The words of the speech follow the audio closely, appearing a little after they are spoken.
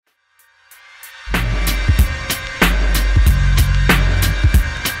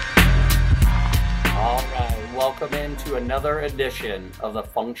another edition of the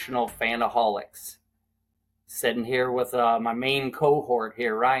Functional Fanaholics. Sitting here with my main cohort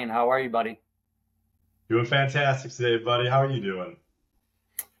here. Ryan, how are you, buddy? Doing fantastic today, buddy. How are you doing?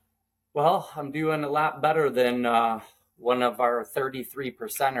 Well, I'm doing a lot better than one of our 33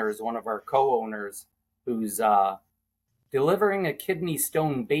 percenters, one of our co-owners, who's delivering a kidney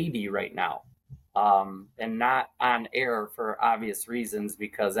stone baby right now. And not on air for obvious reasons,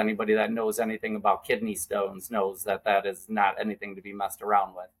 because anybody that knows anything about kidney stones knows that that is not anything to be messed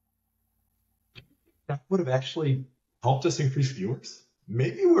around with. That would have actually helped us increase viewers.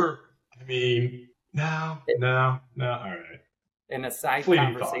 Maybe no. All right. In a side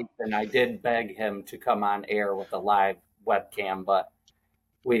conversation, I did beg him to come on air with a live webcam, but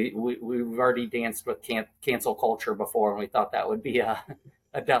we've already danced with cancel culture before, and we thought that would be a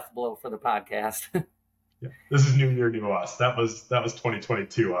death blow for the podcast. Yeah, this is new year, new us. That was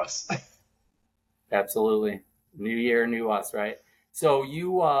 2022 us. Absolutely, new year, new us, right? So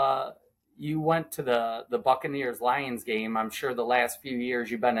you went to the Buccaneers-Lions game. I'm sure the last few years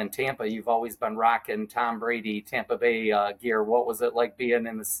you've been in Tampa, you've always been rocking Tom Brady, Tampa Bay gear. What was it like being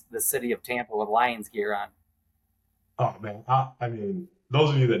in the city of Tampa with Lions gear on? Oh, man. I mean,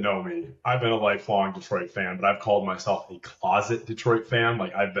 those of you that know me, I've been a lifelong Detroit fan, but I've called myself a closet Detroit fan.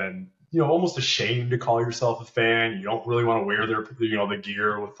 Like, I've been, almost ashamed to call yourself a fan. You don't really want to wear the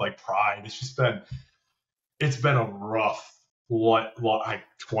gear with like pride. It's been a rough,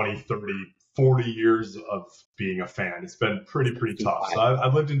 20, 30, 40 years of being a fan. It's been pretty tough. So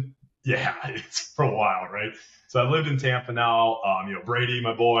I've lived in, it's for a while, right? So I've lived in Tampa now. Brady,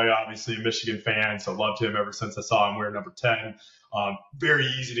 my boy, obviously a Michigan fan, so loved him ever since I saw him wear number 10. Very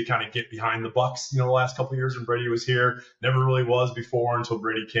easy to kind of get behind the Bucs, the last couple of years when Brady was here. Never really was before until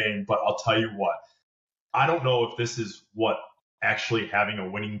Brady came. But I'll tell you what, I don't know if this is what actually having a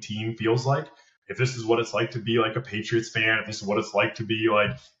winning team feels like. If this is what it's like to be like a Patriots fan, if this is what it's like to be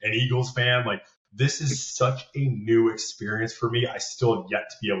like an Eagles fan, like this is such a new experience for me. I still have yet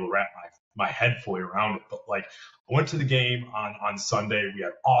to be able to wrap my head fully around it. But like I went to the game on Sunday. We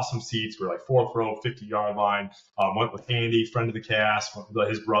had awesome seats. We were like fourth row, 50-yard line. Went with Andy, friend of the cast, went with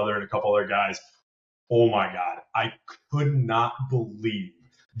his brother and a couple other guys. Oh my God. I could not believe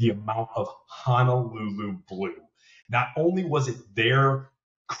the amount of Honolulu Blue. Not only was it their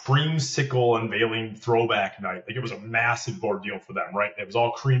creamsicle unveiling throwback night, like it was a massive ordeal for them, right? It was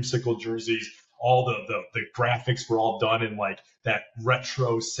all creamsicle jerseys. All the graphics were all done in like that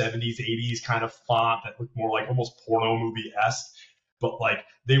retro 70s, 80s kind of font that looked more like almost porno movie-esque. But like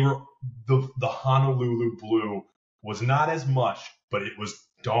they were, the Honolulu Blue was not as much, but it was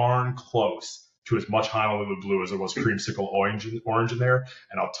darn close to as much Honolulu Blue as it was creamsicle orange in there.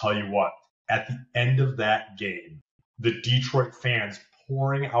 And I'll tell you what, at the end of that game, the Detroit fans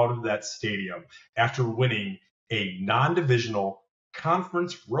pouring out of that stadium after winning a non-divisional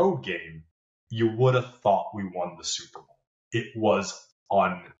conference road game, you would have thought we won the Super Bowl. It was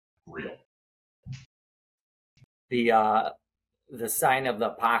unreal. The sign of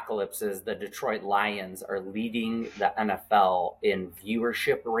the apocalypse is the Detroit Lions are leading the NFL in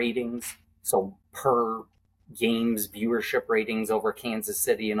viewership ratings. So per games viewership ratings over Kansas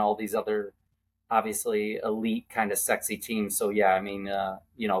City and all these other obviously elite kind of sexy teams. So yeah, I mean,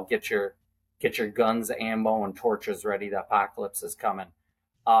 get your guns, ammo, and torches ready. The apocalypse is coming.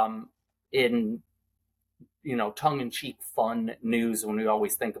 In tongue-in-cheek fun news, when we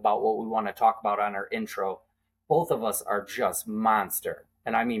always think about what we want to talk about on our intro, both of us are just monster,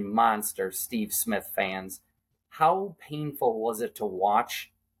 and I mean monster, Steve Smith fans. How painful was it to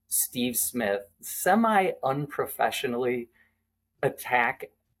watch Steve Smith semi-unprofessionally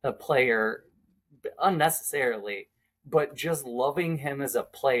attack a player unnecessarily, but just loving him as a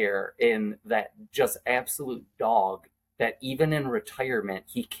player in that just absolute dog that even in retirement,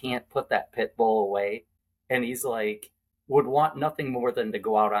 he can't put that pit bull away. And he's like, would want nothing more than to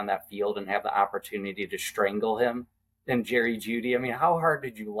go out on that field and have the opportunity to strangle him. And Jerry Jeudy, I mean, how hard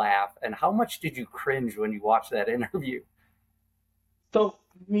did you laugh? And how much did you cringe when you watched that interview? So,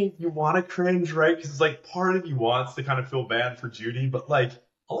 I mean, you want to cringe, right? Because it's like part of you wants to kind of feel bad for Jeudy, but like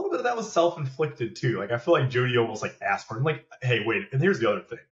a little bit of that was self-inflicted too. Like I feel like Jeudy almost like asked for it. Like, hey, wait, and here's the other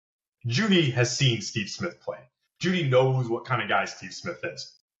thing. Jeudy has seen Steve Smith play. Jeudy knows what kind of guy Steve Smith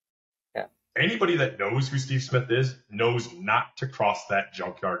is. Yeah. Anybody that knows who Steve Smith is knows not to cross that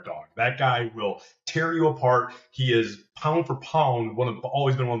junkyard dog. That guy will tear you apart. He is pound for pound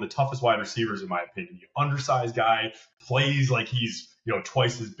always been one of the toughest wide receivers in my opinion. Undersized guy, plays like he's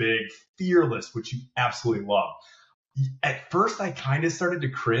twice as big, fearless, which you absolutely love. At first, I kind of started to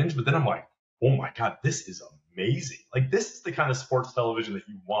cringe, but then I'm like, oh my God, this is amazing. Like, this is the kind of sports television that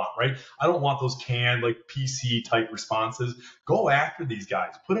you want, right? I don't want those canned, like, PC type responses. Go after these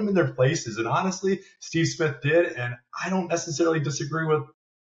guys, put them in their places. And honestly, Steve Smith did, and I don't necessarily disagree with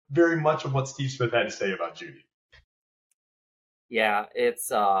very much of what Steve Smith had to say about Judy. Yeah, it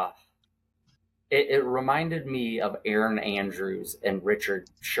reminded me of Aaron Andrews and Richard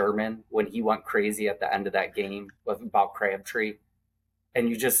Sherman when he went crazy at the end of that game about Crabtree. And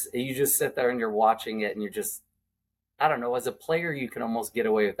you just sit there and you're watching it and you're just, I don't know, as a player you can almost get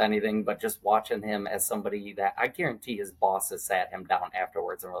away with anything, but just watching him as somebody that I guarantee his bosses sat him down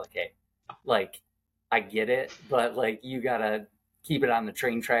afterwards and were like, hey, like, I get it, but like, you gotta keep it on the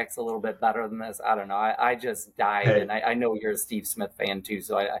train tracks a little bit better than this. I don't know. I just died, Hey, and I know you're a Steve Smith fan too.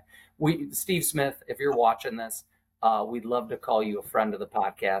 So Steve Smith, if you're watching this, we'd love to call you a friend of the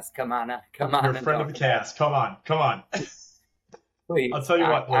podcast. Come on, you're a and friend of talk the about cast. Come on, come on. I'll please. tell you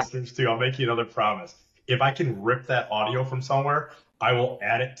what, listeners, too. I'll make you another promise. If I can rip that audio from somewhere, I will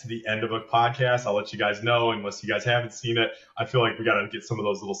add it to the end of a podcast. I'll let you guys know, unless you guys haven't seen it. I feel like we got to get some of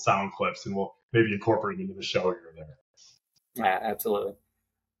those little sound clips, and we'll maybe incorporate them into the show here and there. Yeah, absolutely.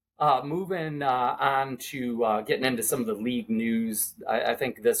 Moving on to getting into some of the league news, I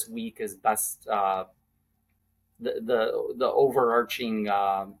think this week is best. The overarching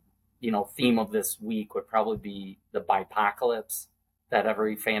theme of this week would probably be the bye-pocalypse that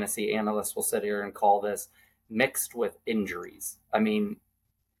every fantasy analyst will sit here and call this, mixed with injuries. I mean,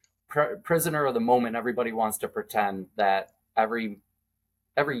 prisoner of the moment. Everybody wants to pretend that every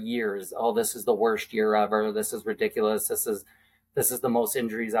year is, oh, this is the worst year ever. This is ridiculous. This is the most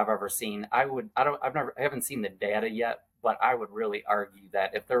injuries I've ever seen. I haven't seen the data yet, but I would really argue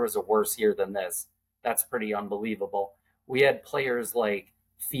that if there was a worse year than this, that's pretty unbelievable. We had players like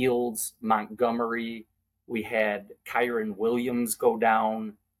Fields, Montgomery. We had Kyron Williams go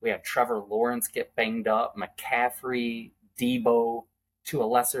down. We had Trevor Lawrence get banged up. McCaffrey, Debo, to a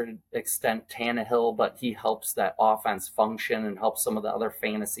lesser extent Tannehill, but he helps that offense function and helps some of the other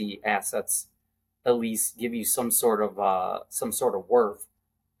fantasy assets at least give you some sort of worth.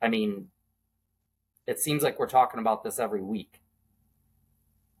 I mean, it seems like we're talking about this every week.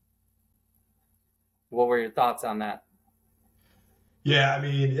 What were your thoughts on that? Yeah, I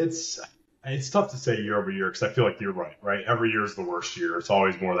mean, it's tough to say year over year because I feel like you're right, right? Every year is the worst year. It's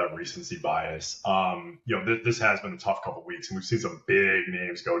always more of that recency bias. This has been a tough couple of weeks, and we've seen some big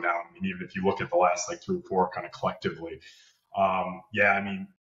names go down. I mean, even if you look at the last like 3 or 4 kind of collectively. I mean,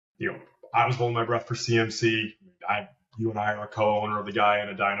 I was holding my breath for CMC. You and I are a co-owner of the guy in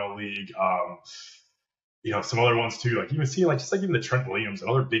a Dino League. Some other ones too, like even seeing just like even the Trent Williams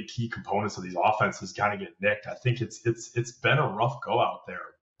and other big key components of these offenses kind of get nicked. I think it's been a rough go out there,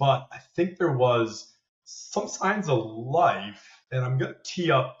 but I think there was some signs of life, and I'm going to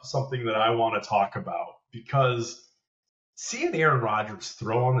tee up something that I want to talk about because seeing Aaron Rodgers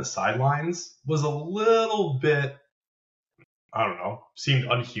throw on the sidelines was a little bit, I don't know, seemed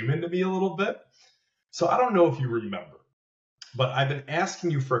unhuman to me a little bit. So I don't know if you remember, but I've been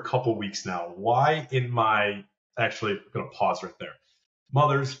asking you for a couple weeks now, why actually, I'm going to pause right there.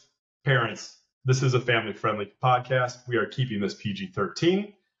 Mothers, parents, this is a family-friendly podcast. We are keeping this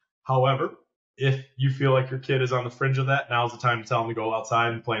PG-13. However, if you feel like your kid is on the fringe of that, now's the time to tell them to go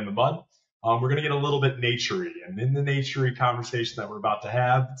outside and play in the mud. We're going to get a little bit naturey, and in the naturey conversation that we're about to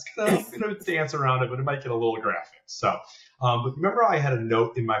have, it's going to dance around it, but it might get a little graphic. So, but remember I had a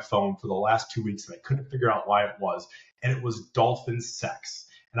note in my phone for the last 2 weeks, and I couldn't figure out why it was, and it was Dolphin sex.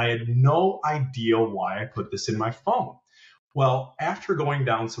 And I had no idea why I put this in my phone. Well, after going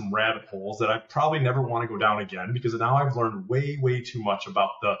down some rabbit holes that I probably never want to go down again, because now I've learned way, way too much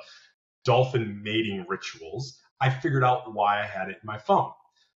about the dolphin mating rituals, I figured out why I had it in my phone.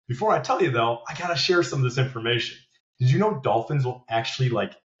 Before I tell you, though, I got to share some of this information. Did you know dolphins will actually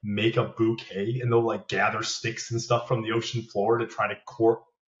make a bouquet, and they'll gather sticks and stuff from the ocean floor to try to court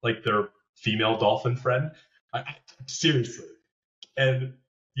their female dolphin friend? Seriously. And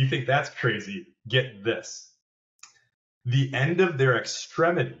you think that's crazy? Get this. The end of their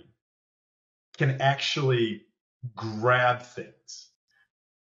extremity can actually grab things.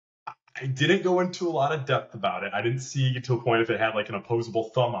 I didn't go into a lot of depth about it. I didn't see to a point if it had an opposable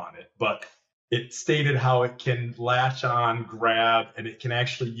thumb on it, but it stated how it can latch on, grab, and it can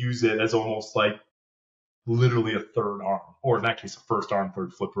actually use it as almost literally a third arm, or in that case, a first arm,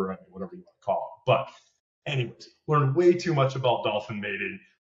 third flipper, whatever you want to call it. But anyways, learned way too much about dolphin mating,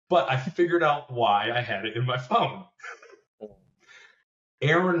 but I figured out why I had it in my phone.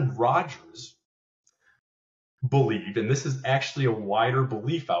 Aaron Rodgers believed, and this is actually a wider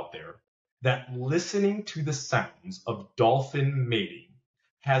belief out there, that listening to the sounds of dolphin mating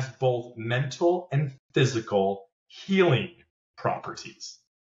has both mental and physical healing properties.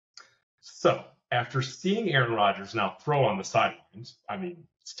 So, after seeing Aaron Rodgers now throw on the sidelines, I mean,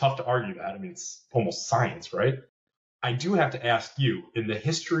 it's tough to argue that. I mean, it's almost science, right? I do have to ask you, in the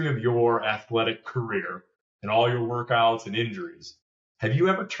history of your athletic career and all your workouts and injuries, have you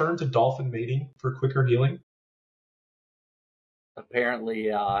ever turned to dolphin mating for quicker healing? Apparently,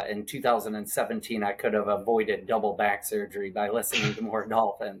 in 2017, I could have avoided double back surgery by listening to more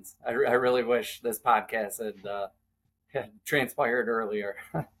Dolphins. I really wish this podcast had transpired earlier.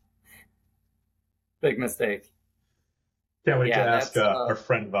 Big mistake. Can't wait to Yeah, ask that's our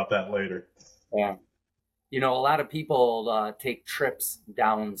friend about that later. yeah. A lot of people take trips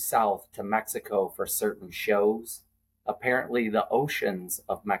down south to Mexico for certain shows. Apparently, the oceans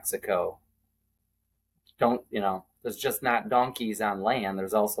of Mexico don't, there's just not donkeys on land.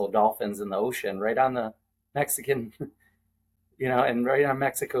 There's also dolphins in the ocean, right on the Mexican, and right on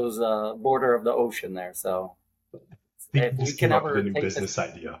Mexico's border of the ocean there. So I think if you we just can came up with a ever new take this, business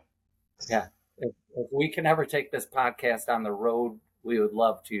idea. yeah, if we can ever take this podcast on the road, we would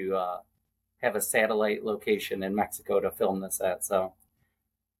love to have a satellite location in Mexico to film this at. So,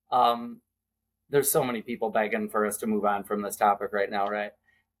 there's so many people begging for us to move on from this topic right now, right?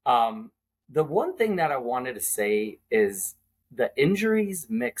 The one thing that I wanted to say is the injuries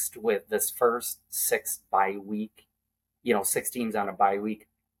mixed with this first 6 bye week, 6 teams on a bye week.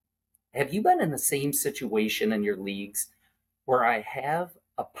 Have you been in the same situation in your leagues where I have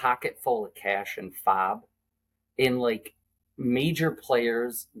a pocket full of cash and fob in like major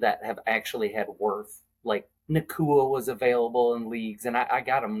players that have actually had worth? Like Nakua was available in leagues, and I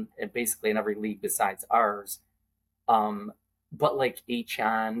got him basically in every league besides ours. But like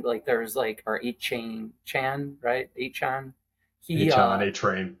Achan, like there's like our Chan, right? Achan. Hey, He John, uh A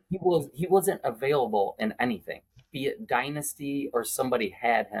Train. he wasn't available in anything, be it Dynasty or somebody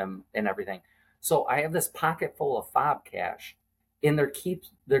had him and everything. So I have this pocket full of fob cash, and there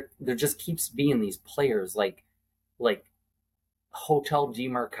just keeps being these players like Hotel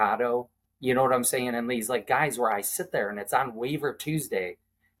Demercado, you know what I'm saying? And these like guys where I sit there and it's on waiver Tuesday,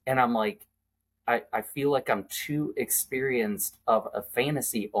 and I'm like, I feel like I'm too experienced of a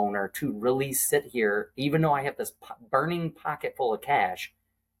fantasy owner to really sit here, even though I have this burning pocket full of cash,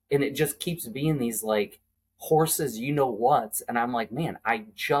 and it just keeps being these like horses, what's, and I'm like, man, I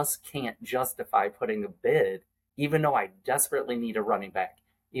just can't justify putting a bid, even though I desperately need a running back,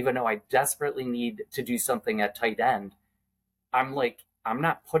 even though I desperately need to do something at tight end. I'm like, I'm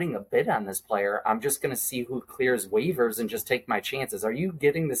not putting a bid on this player. I'm just going to see who clears waivers and just take my chances. Are you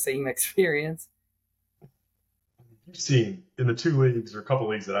getting the same experience? You've seen in the two leagues or a couple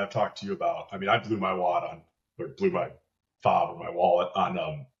leagues that I've talked to you about. I mean, I blew my wad on, or blew my fob or my wallet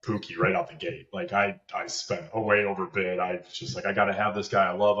on Pookie right out the gate. Like I spent a way overbid. I was just like, I got to have this guy.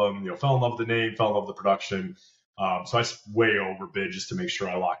 I love him. Fell in love with the name, fell in love with the production. So I way overbid just to make sure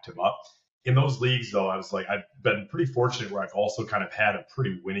I locked him up. In those leagues, though, I was like, I've been pretty fortunate where I've also kind of had a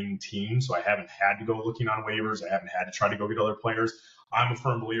pretty winning team. So I haven't had to go looking on waivers. I haven't had to try to go get other players. I'm a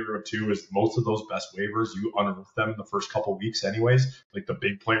firm believer of too is most of those best waivers, you unearth them the first couple weeks anyways, like the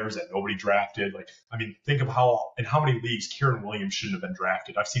big players that nobody drafted. Like, I mean, think of how many leagues Kieran Williams shouldn't have been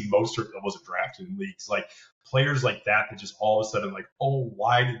drafted. I've seen Mostert that wasn't drafted in leagues. Like players like that just all of a sudden like, oh,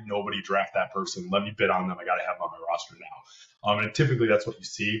 why did nobody draft that person? Let me bid on them. I got to have them on my roster now. And typically that's what you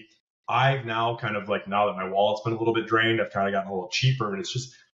see. I've now kind of like, now that my wallet's been a little bit drained, I've kind of gotten a little cheaper, and it's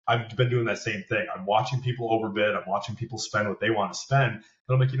just, I've been doing that same thing. I'm watching people overbid. I'm watching people spend what they want to spend. And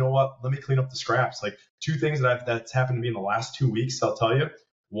I'm like, you know what? Let me clean up the scraps. Like two things that's happened to me in the last 2 weeks, I'll tell you.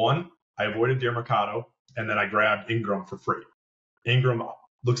 One, I avoided Demercado, and then I grabbed Ingram for free. Ingram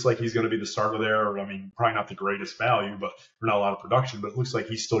looks like he's going to be the starter there. I mean, probably not the greatest value, but for not a lot of production, but it looks like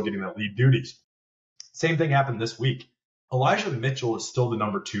he's still getting that lead duties. Same thing happened this week. Elijah Mitchell is still the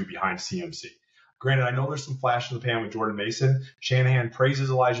number 2 behind CMC. Granted, I know there's some flash in the pan with Jordan Mason. Shanahan praises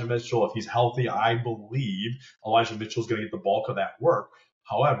Elijah Mitchell. If he's healthy, I believe Elijah Mitchell is going to get the bulk of that work.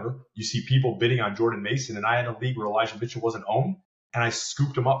 However, you see people bidding on Jordan Mason, and I had a league where Elijah Mitchell wasn't owned, and I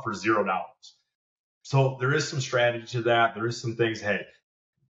scooped him up for $0. So there is some strategy to that. There is some things, hey,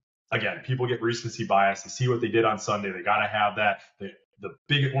 again, people get recency bias. They see what they did on Sunday. They got to have that.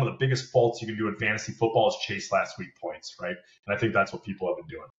 One of the biggest faults you can do in fantasy football is chase last week points, right? And I think that's what people have been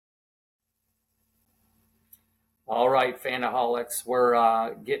doing. All right, Fanaholics,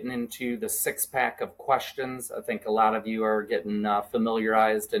 we're getting into the 6-pack of questions. I think a lot of you are getting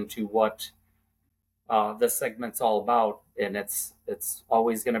familiarized into what this segment's all about, and it's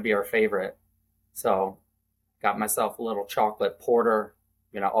always going to be our favorite. So, got myself a little chocolate porter.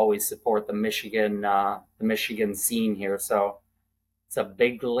 Always support the Michigan scene here. So, it's a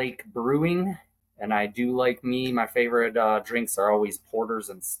Big Lake Brewing And I do like my favorite drinks are always porters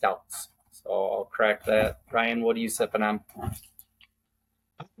and stouts. So I'll crack that. Ryan, what are you sipping on?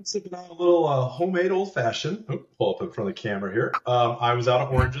 I'm sipping on a little homemade old fashioned. Oh, pull up in front of the camera here. I was out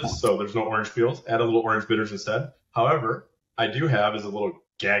of oranges, so there's no orange peels. Add a little orange bitters instead. However, I do have is a little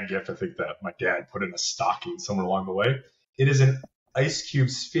gag gift. I think that my dad put in a stocking somewhere along the way. It is an ice cube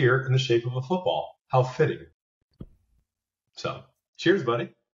sphere in the shape of a football. How fitting. So, cheers, buddy.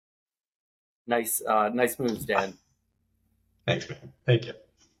 Nice moves, Dad. Thanks, man. Thank you.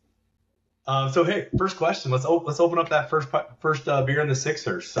 So hey, first question. Let's open up that first beer in the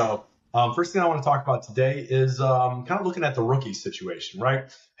Sixers. So first thing I want to talk about today is kind of looking at the rookie situation,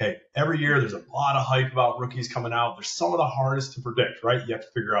 right? Hey, every year there's a lot of hype about rookies coming out. They're some of the hardest to predict, right? You have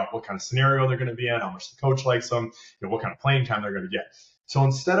to figure out what kind of scenario they're going to be in, how much the coach likes them, what kind of playing time they're going to get. So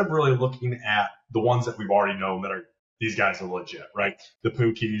instead of really looking at the ones that we've already known that are these guys are legit, right? The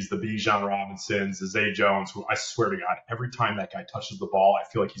Pookies, the Bijan Robinsons, the Zay Jones, who I swear to God, every time that guy touches the ball, I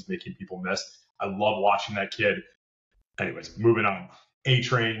feel like he's making people miss. I love watching that kid. Anyways, moving on.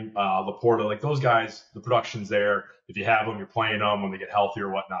 A-Train, Laporta, like those guys, the production's there. If you have them, you're playing them when they get healthy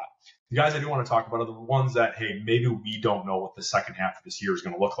or whatnot. The guys I do want to talk about are the ones that, hey, maybe we don't know what the second half of this year is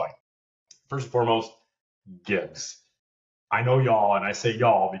going to look like. First and foremost, Gibbs. I know y'all, and I say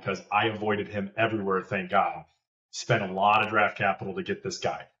y'all because I avoided him everywhere, thank God. Spent a lot of draft capital to get this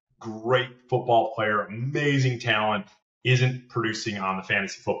guy. Great football player, amazing talent, isn't producing on the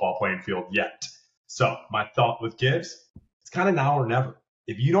fantasy football playing field yet. So my thought with Gibbs, it's kind of now or never.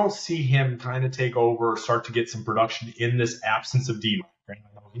 If you don't see him kind of take over, start to get some production in this absence of D, right?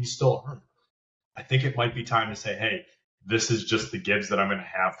 I know he's still hurt. I think it might be time to say, hey, this is just the Gibbs that I'm going to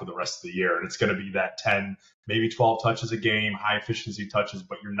have for the rest of the year. And it's going to be that 10, maybe 12 touches a game, high efficiency touches,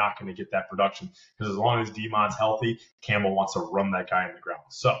 but you're not going to get that production because as long as Demon's healthy, Campbell wants to run that guy in the ground.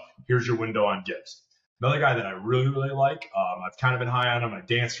 So here's your window on Gibbs. Another guy that I really, really like, I've kind of been high on him. I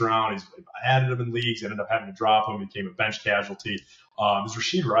danced around. I added him in leagues, ended up having to drop him, became a bench casualty. Is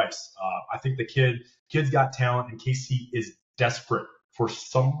Rashid Rice. I think the kid's got talent in case he is desperate for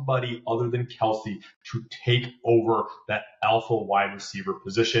somebody other than Kelsey to take over that alpha wide receiver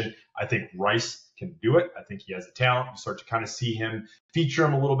position. I think Rice can do it. I think he has the talent. You start to kind of see him feature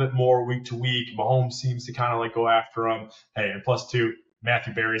him a little bit more week to week. Mahomes seems to kind of like go after him. Hey, and plus two,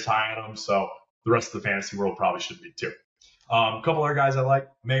 Matthew Berry's high on him, so the rest of the fantasy world probably should be too. A couple other guys I like.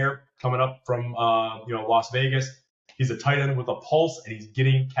 Mayer coming up from Las Vegas. He's a tight end with a pulse and he's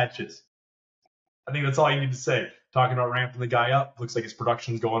getting catches. I think that's all you need to say. Talking about ramping the guy up. Looks like his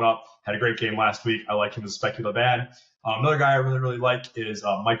production's going up. Had a great game last week. I like him as a speculative ad. Another guy I really, really like is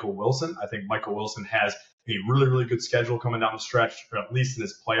Michael Wilson. I think Michael Wilson has a really, really good schedule coming down the stretch, or at least in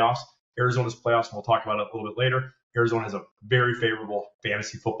his playoffs. Arizona's playoffs, and we'll talk about it a little bit later. Arizona has a very favorable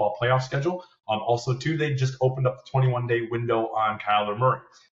fantasy football playoff schedule. Also, too, they just opened up the 21-day window on Kyler Murray.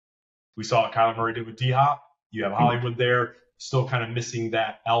 We saw what Kyler Murray did with D-Hop. You have Hollywood there, still kind of missing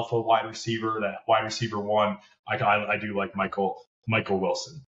that alpha wide receiver, that wide receiver one. I do like Michael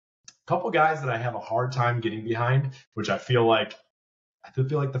Wilson. A couple guys that I have a hard time getting behind, which I feel like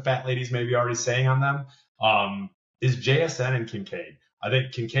the fat ladies may be already saying on them, is JSN and Kincaid. I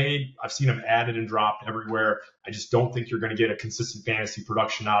think Kincaid, I've seen him added and dropped everywhere. I just don't think you're going to get a consistent fantasy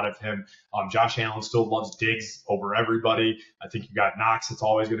production out of him. Josh Allen still loves Diggs over everybody. I think you got Knox that's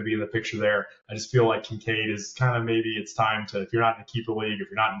always going to be in the picture there. I just feel like Kincaid is kind of maybe it's time to, if you're not in a keeper league, if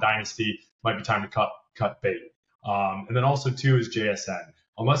you're not in Dynasty, it might be time to cut bait. And then also, too, is JSN.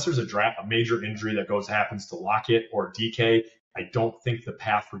 Unless there's a major injury that happens to Lockett or DK, I don't think the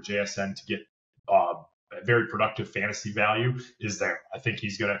path for JSN to get very productive fantasy value is there. I think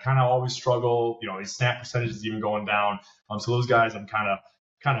he's going to kind of always struggle. His snap percentage is even going down. So those guys I'm kind of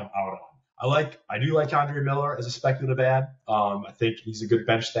out on. I do like Andre Miller as a speculative ad. I think he's a good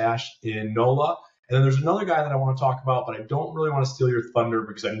bench stash in NOLA. And then there's another guy that I want to talk about, but I don't really want to steal your thunder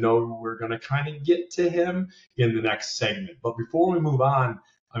because I know we're going to kind of get to him in the next segment. But before we move on,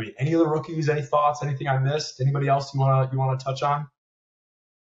 any of the rookies, any thoughts, anything I missed? Anybody else you want to touch on?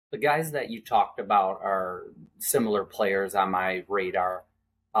 The guys that you talked about are similar players on my radar.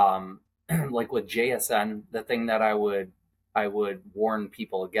 Like with JSN, the thing that I would warn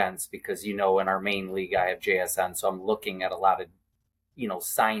people against, because in our main league I have JSN, so I'm looking at a lot of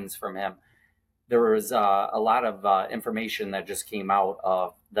signs from him. There was a lot of information that just came out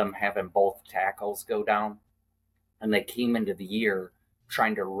of them having both tackles go down, and they came into the year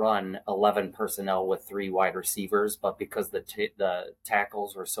trying to run 11 personnel with 3 wide receivers, but because the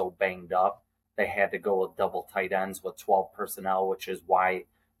tackles were so banged up, they had to go with double tight ends with 12 personnel, which is why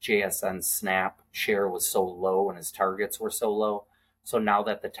JSN's snap share was so low and his targets were so low. So now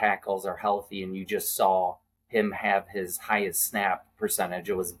that the tackles are healthy and you just saw him have his highest snap percentage,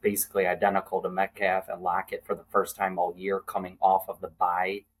 it was basically identical to Metcalf and Lockett for the first time all year coming off of the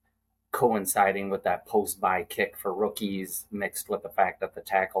bye, coinciding with that post-bye kick for rookies mixed with the fact that the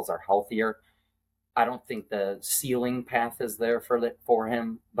tackles are healthier. I don't think the ceiling path is there for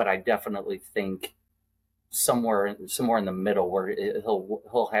him, but I definitely think somewhere in the middle where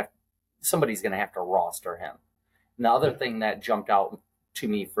he'll have somebody's going to have to roster him. And the other thing that jumped out to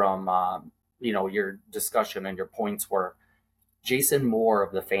me from your discussion and your points were Jason Moore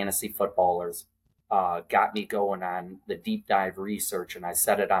of the Fantasy Footballers got me going on the deep dive research, and I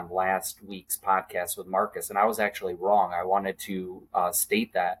said it on last week's podcast with Marcus, and I was actually wrong. I wanted to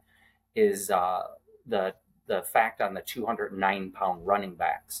state that is the fact on the 209-pound running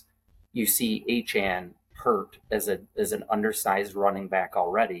backs. You see Achan hurt as an undersized running back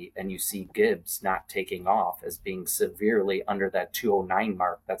already, and you see Gibbs not taking off as being severely under that 209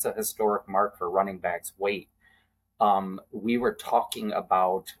 mark. That's a historic mark for running backs' weight. We were talking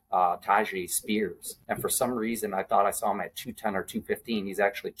about Tajay Spears, and for some reason I thought I saw him at 210 or 215. He's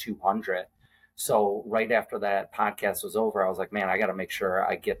actually 200. So right after that podcast was over, I was like, man, I got to make sure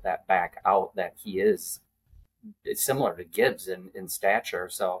I get that back out that he is similar to Gibbs in stature.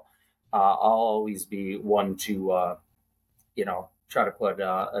 So I'll always be one to, try to put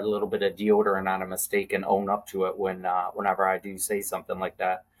a little bit of deodorant on a mistake and own up to it whenever I do say something like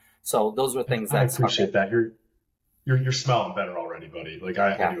that. So those were things I that appreciate that. You're smelling better already, buddy. Like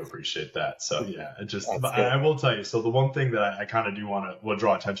I do appreciate that. So yeah, I will tell you. So the one thing that I kind of do want to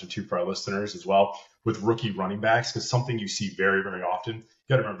draw attention to for our listeners as well with rookie running backs, because something you see very, very often. You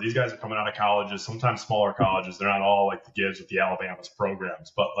got to remember these guys are coming out of colleges, sometimes smaller colleges. They're not all like the Gibbs with the Alabama's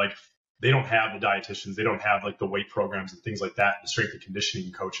programs, but like they don't have the dietitians, they don't have like the weight programs and things like that, the strength and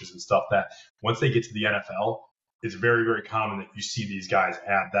conditioning coaches and stuff that once they get to the NFL, it's very, very common that you see these guys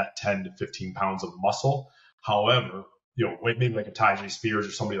add that 10 to 15 pounds of muscle. However, maybe like a Tajay Spears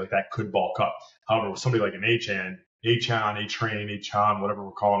or somebody like that could bulk up. However, with somebody like an A-Train, whatever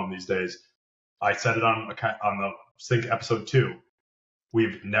we're calling them these days, I said it on the Sync episode 2.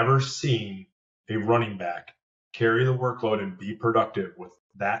 We've never seen a running back carry the workload and be productive with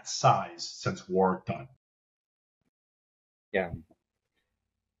that size since Warwick Dunn. Yeah.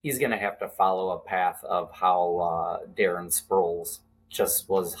 He's going to have to follow a path of how Darren Sproles just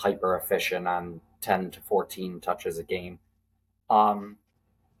was hyper efficient on 10 to 14 touches a game.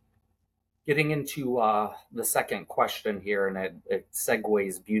 Getting into the second question here, and it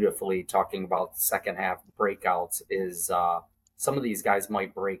segues beautifully talking about second half breakouts, is some of these guys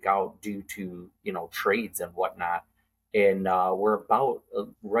might break out due to, trades and whatnot. And we're about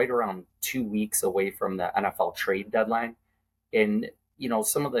right around 2 weeks away from the NFL trade deadline. And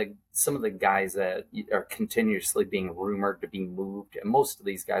some of the guys that are continuously being rumored to be moved, and most of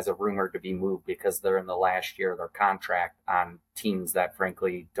these guys are rumored to be moved because they're in the last year of their contract on teams that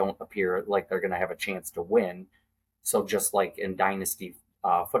frankly don't appear like they're going to have a chance to win. So just like in dynasty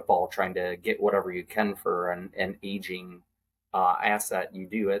football, trying to get whatever you can for an aging asset, they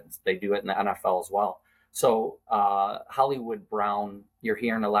do it in the NFL as well. So Hollywood Brown, you're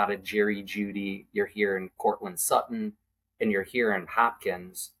hearing a lot of Jerry Jeudy, you're hearing Cortland Sutton, and you're hearing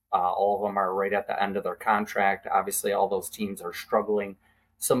Hopkins. All of them are right at the end of their contract. Obviously, all those teams are struggling.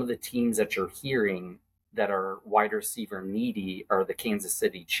 Some of the teams that you're hearing that are wide receiver needy are the Kansas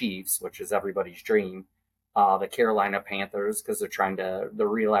City Chiefs, which is everybody's dream. The Carolina Panthers, because they're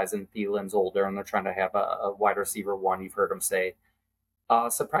realizing Thielen's older and they're trying to have a wide receiver one. You've heard them say.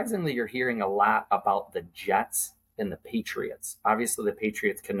 Surprisingly, you're hearing a lot about the Jets and the Patriots. Obviously, the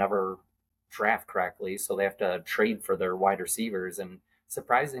Patriots can never draft correctly, so they have to trade for their wide receivers. And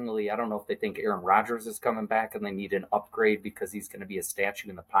surprisingly, I don't know if they think Aaron Rodgers is coming back and they need an upgrade because he's going to be a statue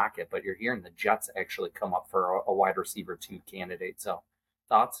in the pocket, but you're hearing the Jets actually come up for a wide receiver 2 candidate. So,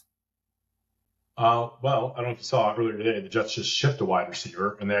 thoughts? Well, I don't know if you saw earlier today, the Jets just shipped a wide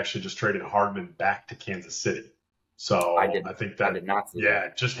receiver, and they actually just traded Hardman back to Kansas City. So I think that, I did not see that.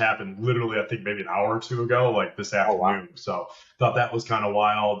 It just happened literally, I think maybe an hour or two ago, like this afternoon. Oh, wow. So thought that was kind of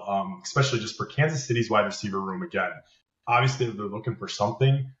wild, especially just for Kansas City's wide receiver room again. Obviously, they're looking for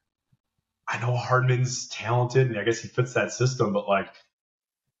something. I know Hardman's talented, and I guess he fits that system, but like,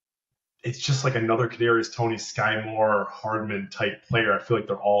 it's just like another Kadarius Toney, Sky Moore, Hardman type player. I feel like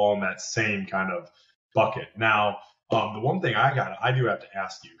they're all in that same kind of bucket. Now, the one thing I do have to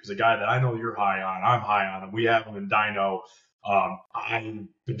ask you, because a guy that I know you're high on, I'm high on him. We have him in Dino. I've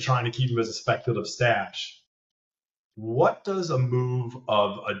been trying to keep him as a speculative stash. What does a move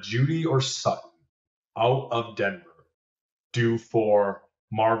of a Jeudy or Sutton out of Denver do for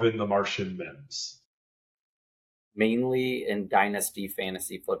Marvin the Martian Mims? mainly in dynasty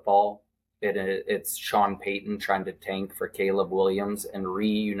fantasy football. It's Sean Payton trying to tank for Caleb Williams and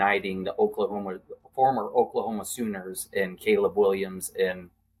reuniting the former Oklahoma Sooners and Caleb Williams in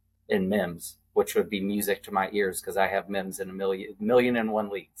Mims, which would be music to my ears because I have Mims in a million and one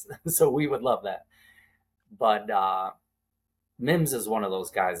leagues. So we would love that. But Mims is one of those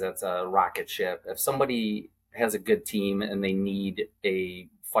guys that's a rocket ship. If somebody has a good team and they need a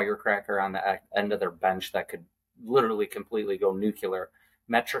firecracker on the end of their bench that could literally completely go nuclear,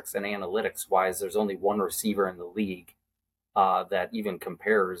 metrics and analytics wise, there's only one receiver in the league that even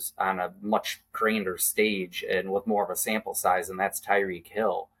compares on a much grander stage and with more of a sample size, and that's Tyreek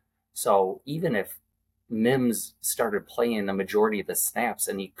Hill. So even if Mims started playing the majority of the snaps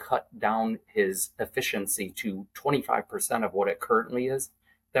and he cut down his efficiency to 25% of what it currently is,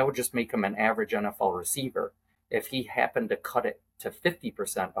 that would just make him an average NFL receiver. If he happened to cut it to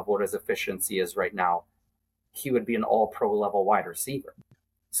 50% of what his efficiency is right now, he would be an all pro level wide receiver.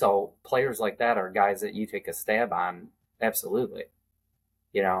 So players like that are guys that you take a stab on. Absolutely.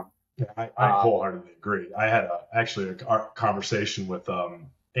 You know, Yeah, I wholeheartedly agree. I had actually a conversation with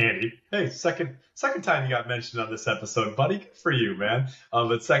Andy. Hey, second time you got mentioned on this episode, buddy. Good for you, man. I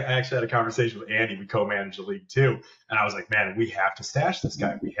actually had a conversation with Andy. We co-manage the league too, and I was like, man, we have to stash this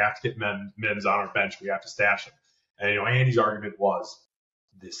guy. We have to get Mims on our bench. We have to stash him. And Andy's argument was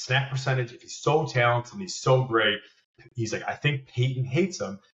the snap percentage. If he's so talented and he's so great, he's like, I think Peyton hates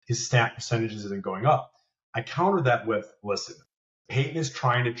him. His snap percentages isn't going up. I countered that with, listen, Peyton is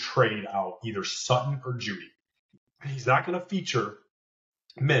trying to trade out either Sutton or Judy. He's not going to feature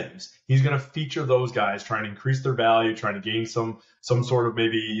Mims. He's going to feature those guys, trying to increase their value, trying to gain some sort of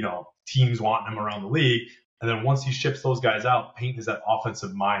maybe, teams wanting him around the league. And then once he ships those guys out, Peyton is that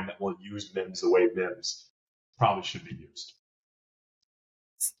offensive mind that will use Mims the way Mims probably should be used.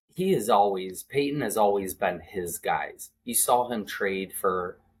 Peyton has always been his guys. You saw him trade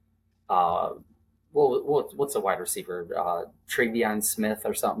for, what's a wide receiver? Travion Smith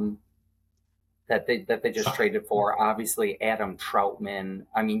or something that they just traded for. Obviously, Adam Troutman.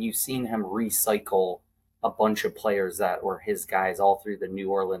 I mean, you've seen him recycle a bunch of players that were his guys all through the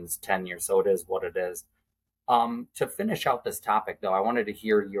New Orleans tenure. So it is what it is. To finish out this topic, though, I wanted to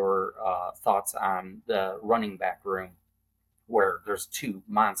hear your thoughts on the running back room, where there's two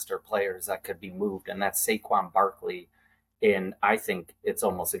monster players that could be moved, and that's Saquon Barkley. And I think it's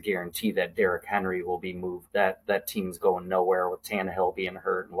almost a guarantee that Derrick Henry will be moved. That team's going nowhere with Tannehill being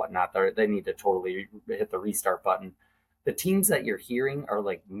hurt and whatnot. They need to totally hit the restart button. The teams that you're hearing are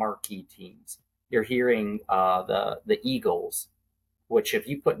like marquee teams. You're hearing the Eagles, which if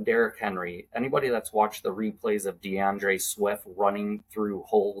you put Derrick Henry, anybody that's watched the replays of DeAndre Swift running through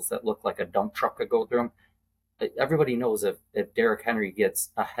holes that look like a dump truck could go through them, everybody knows if Derrick Henry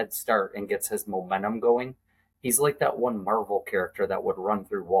gets a head start and gets his momentum going, he's like that one Marvel character that would run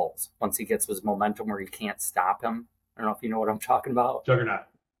through walls once he gets his momentum where you can't stop him. I don't know if you know what I'm talking about. Juggernaut,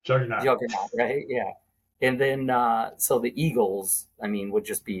 right? Yeah. And then, so the Eagles, I mean, would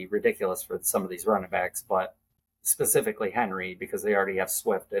just be ridiculous for some of these running backs, but specifically Henry, because they already have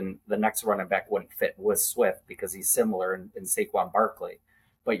Swift, and the next running back wouldn't fit with Swift because he's similar in Saquon Barkley.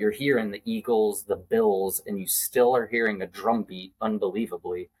 But you're hearing the Eagles, the Bills, and you still are hearing a drumbeat,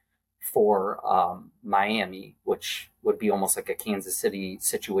 unbelievably, for Miami, which would be almost like a Kansas City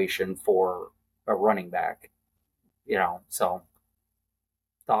situation for a running back. So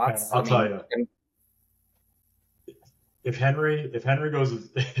thoughts? I'll tell you. If Henry goes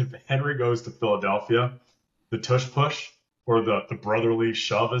to Philadelphia, the tush push or the brotherly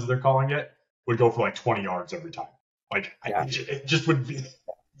shove, as they're calling it, would go for like 20 yards every time. Like, yeah. It just would be.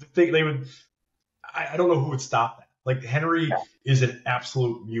 They would. I don't know who would stop that. Like, Henry is an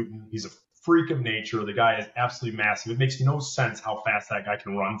absolute mutant. He's a freak of nature. The guy is absolutely massive. It makes no sense how fast that guy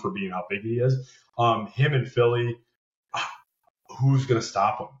can run for being how big he is. Him in Philly, who's going to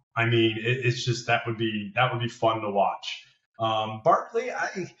stop him? I mean, it's just that would be fun to watch. Barkley,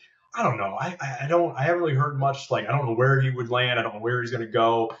 I don't know. I haven't really heard much. Like, I don't know where he would land. I don't know where he's going to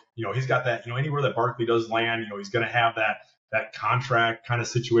go. He's got that. Anywhere that Barkley does land, he's going to have that contract kind of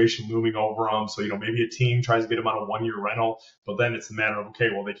situation looming over him. So, maybe a team tries to get him on a 1-year rental, but then it's a matter of, okay,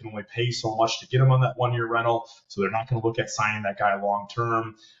 well, they can only pay so much to get him on that 1-year rental. So they're not going to look at signing that guy long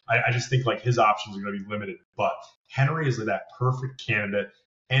term. I just think like his options are going to be limited. But Henry is that perfect candidate,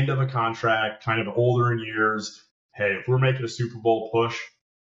 end of a contract, kind of older in years. Hey, if we're making a Super Bowl push,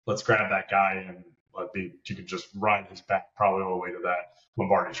 let's grab that guy and you can just ride his back probably all the way to that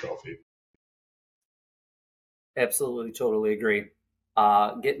Lombardi trophy. Absolutely, totally agree.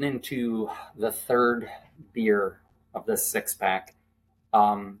 Getting into the third beer of this 6-pack.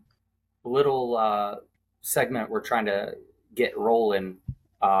 Little segment we're trying to get rolling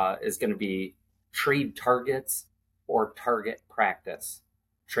is going to be trade targets or target practice.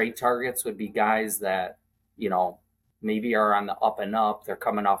 Trade targets would be guys that, you know, maybe are on the up and up. They're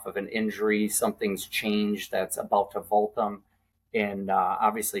coming off of an injury. Something's changed that's about to vault them. And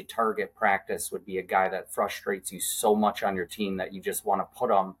obviously, target practice would be a guy that frustrates you so much on your team that you just want to put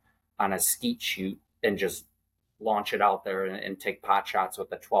them on a skeet shoot and just launch it out there and take pot shots with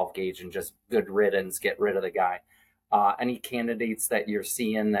the 12 gauge and just good riddance, get rid of the guy. Any candidates that you're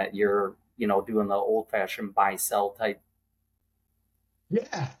seeing that you're, you know, doing the old fashioned buy sell type?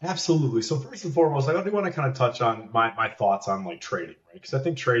 Yeah, absolutely. So first and foremost, I do want to kind of touch on my thoughts on like trading, right? Because I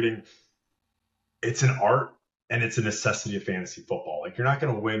think trading, it's an art and it's a necessity of fantasy football. Like you're not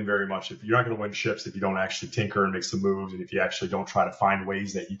going to win very much if you're not going to win ships if you don't actually tinker and make some moves, and if you actually don't try to find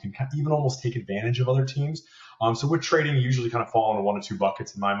ways that you can even almost take advantage of other teams. So with trading, you usually kind of fall into one or two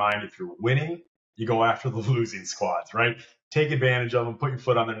buckets in my mind. If you're winning, you go after the losing squads, right? Take advantage of them, put your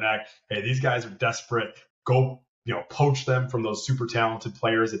foot on their neck. Hey, these guys are desperate. Go, poach them from those super talented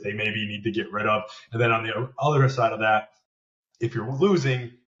players that they maybe need to get rid of. And then on the other side of that, if you're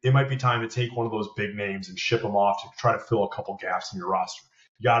losing, it might be time to take one of those big names and ship them off to try to fill a couple gaps in your roster.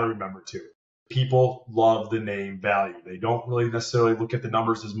 You got to remember too, people love the name value. They don't really necessarily look at the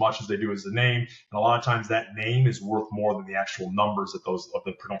numbers as much as they do as the name. And a lot of times that name is worth more than the actual numbers of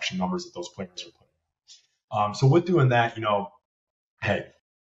the production numbers that those players are putting. So with doing that, hey,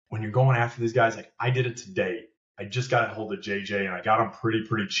 when you're going after these guys, like I did it today. I just got a hold of JJ and I got him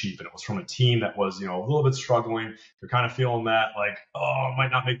pretty cheap. And it was from a team that was, a little bit struggling. They're kind of feeling that like, oh, I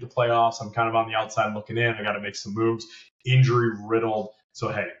might not make the playoffs. I'm kind of on the outside looking in. I got to make some moves. Injury riddled. So,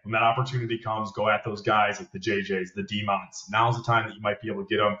 hey, when that opportunity comes, go at those guys like the JJs, the Demons. Now's the time that you might be able to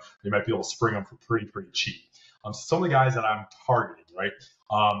get them. You might be able to spring them for pretty cheap. So some of the guys that I'm targeting, right?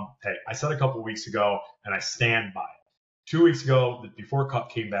 Hey, I said a couple of weeks ago, and I stand by it. 2 weeks ago, before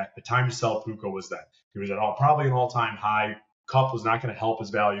Cup came back, the time to sell Puka was then. He was at probably an all-time high. Cup was not going to help his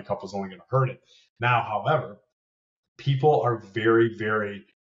value. Cup was only going to hurt it. Now, however, people are very,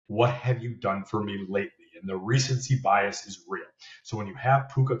 what have you done for me lately? And the recency bias is real. So when you have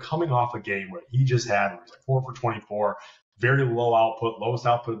Puka coming off a game where he just had, where he's like 4 for 24, very low output, lowest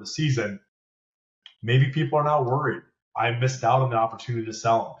output of the season, maybe people are now worried. I missed out on the opportunity to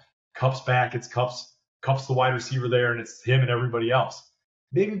sell him. Cup's back. It's Cup's the wide receiver there, and it's him and everybody else.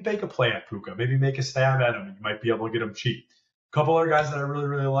 Maybe make a play at Puka. Maybe make a stab at him. You might be able to get him cheap. A couple other guys that I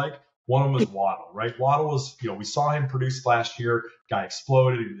really like. One of them was Waddle, right? Waddle was, we saw him produce last year. Guy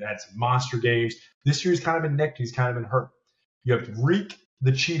exploded. He had some monster games. This year he's kind of been nicked. He's kind of been hurt. You have Reek,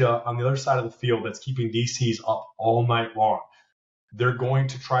 the cheetah, on the other side of the field that's keeping DCs up all night long. They're going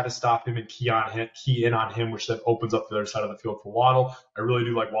to try to stop him and key in on him, which then opens up the other side of the field for Waddle. I really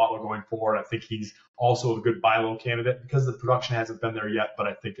do like Waddle going forward. I think he's also a good buy low candidate because the production hasn't been there yet, but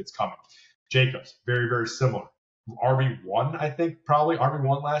I think it's coming. Jacobs, very similar. RB1, I think, probably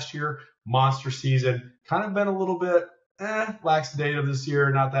RB1 last year, monster season. Kind of been a little bit lackadaisical this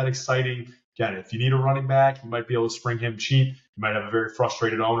year, not that exciting. Again, if you need a running back, you might be able to spring him cheap. You might have a very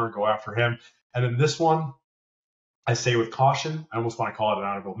frustrated owner, go after him. And then this one, I say with caution. I almost want to call it an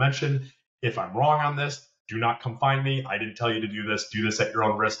honorable mention. If I'm wrong on this, do not come find me. I didn't tell you to do this. Do this at your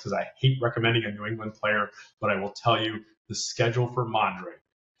own risk because I hate recommending a New England player, but I will tell you the schedule for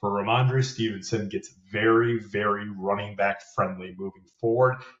Ramondre Stevenson gets very running back friendly moving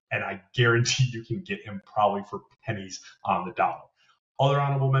forward, and I guarantee you can get him probably for pennies on the dollar. Other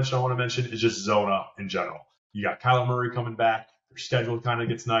honorable mention I want to mention is just Zona in general. You got Kyler Murray coming back. Their schedule kind of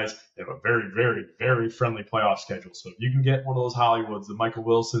gets nice. They have a very friendly playoff schedule. So if you can get one of those Hollywoods, the Michael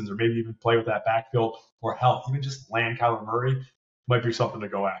Wilsons, or maybe even play with that backfield, or hell, even just land Kyler Murray, might be something to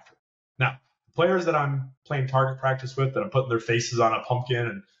go after. Now, the players that I'm playing target practice with, that I'm putting their faces on a pumpkin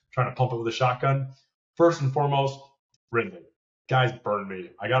and trying to pump it with a shotgun, first and foremost, Ridley. Guys burned me.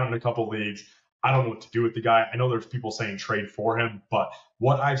 I got him in a couple leagues. I don't know what to do with the guy. I know there's people saying trade for him, but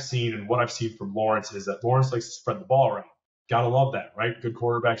what I've seen from Lawrence is that Lawrence likes to spread the ball around. Gotta love that, right? Good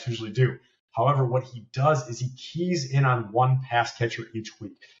quarterbacks usually do. However, what he does is he keys in on one pass catcher each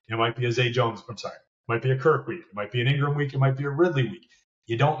week. It might be a Zay Jones, it might be a Kirk week, it might be an Ingram week, it might be a Ridley week.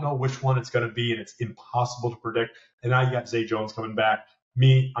 You don't know which one it's going to be, and it's impossible to predict. And now you got Zay Jones coming back.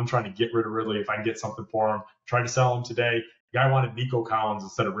 I'm trying to get rid of Ridley if I can get something for him. Tried to sell him today. The guy wanted Nico Collins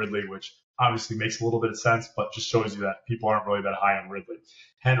instead of Ridley, which obviously makes a little bit of sense, but just shows you that people aren't really that high on Ridley.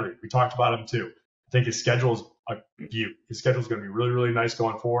 Henry, we talked about him too. I think his schedule is His schedule is going to be really nice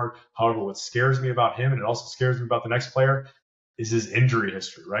going forward. However, what scares me about him, and it also scares me about the next player, is his injury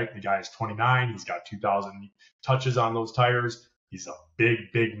history, right? The guy is 29. He's got 2,000 touches on those tires. He's a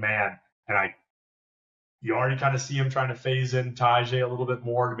big man. And You already kind of see him trying to phase in Tajay a little bit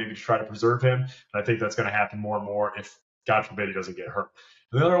more to maybe try to preserve him. And I think that's going to happen more and more if, God forbid, he doesn't get hurt.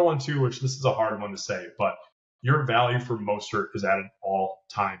 And the other one, too, which this is a hard one to say, but your value for Mostert is at an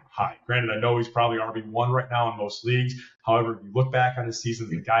all-time high. Granted, I know he's probably RB1 right now in most leagues. However, if you look back on his season,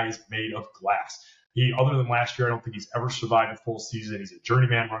 the guy is made of glass. He, other than last year, I don't think he's ever survived a full season. He's a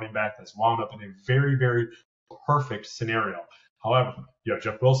journeyman running back that's wound up in a very, very perfect scenario. However, you have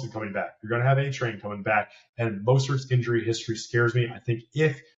Jeff Wilson coming back. You're going to have A-Train coming back. And Mostert's injury history scares me. I think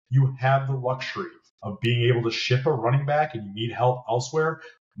if you have the luxury of being able to ship a running back and you need help elsewhere,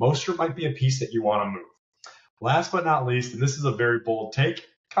 Mostert might be a piece that you want to move. Last but not least, and this is a very bold take,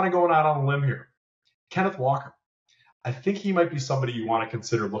 kind of going out on a limb here, Kenneth Walker. I think he might be somebody you want to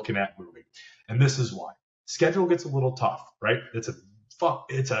consider looking at moving. And this is why. Schedule gets a little tough, right? It's a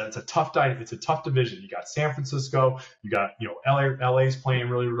tough division. You got San Francisco, you got, LA's playing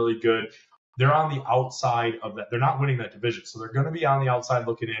really, really good. They're on the outside of that. They're not winning that division. So they're going to be on the outside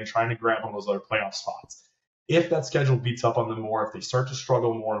looking in, trying to grab one of those other playoff spots. If that schedule beats up on them more, if they start to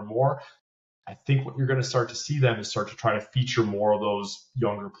struggle more and more, I think what you're going to start to see them is start to try to feature more of those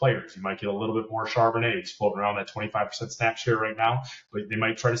younger players. You might get a little bit more Charbonnet. He's floating around that 25% snap share right now, but they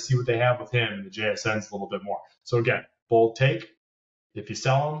might try to see what they have with him and the JSNs a little bit more. So again, bold take. If you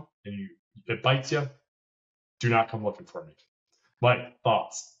sell them and it bites you, do not come looking for me. Mike,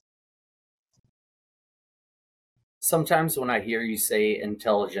 thoughts? Sometimes when I hear you say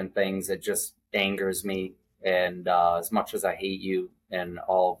intelligent things, it just angers me. And as much as I hate you in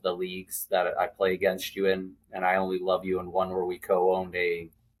all of the leagues that I play against you in, and I only love you in one where we co-owned a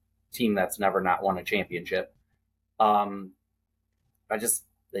team that's never not won a championship, you're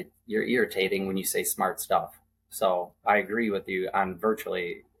irritating when you say smart stuff. So I agree with you on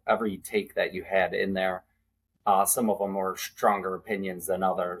virtually every take that you had in there. Some of them were stronger opinions than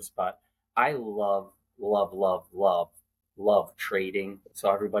others, but I love trading. So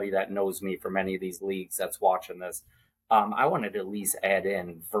everybody that knows me from any of these leagues that's watching this, I wanted to at least add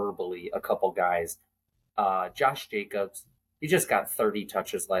in verbally a couple guys. Josh Jacobs, he just got 30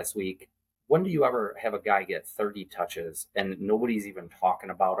 touches last week. When do you ever have a guy get 30 touches and nobody's even talking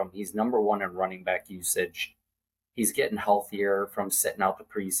about him? He's number one in running back usage. He's getting healthier from sitting out the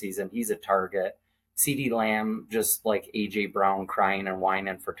preseason. He's a target. CeeDee Lamb, just like A.J. Brown, crying and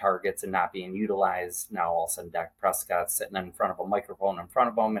whining for targets and not being utilized. Now all of a sudden Dak Prescott's sitting in front of a microphone in front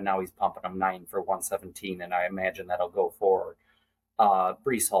of him, and now he's pumping him 9 for 117, and I imagine that'll go forward.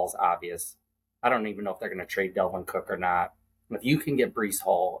 Breece Hall's obvious. I don't even know if they're going to trade Delvin Cook or not. If you can get Breece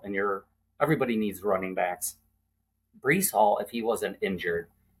Hall, and everybody needs running backs. Breece Hall, if he wasn't injured,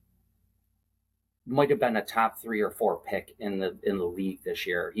 might have been a top 3 or 4 pick in the league this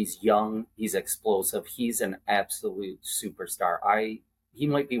year. He's young, he's explosive, he's an absolute superstar. He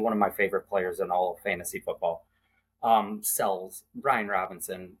might be one of my favorite players in all of fantasy football. Sells Brian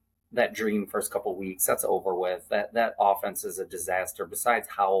Robinson, that dream first couple weeks, that's over with. That offense is a disaster. Besides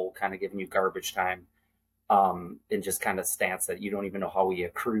Howell kind of giving you garbage time, and just kind of stats that you don't even know how he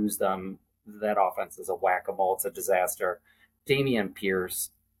accrues them. That offense is a whack-a-mole. It's a disaster. Dameon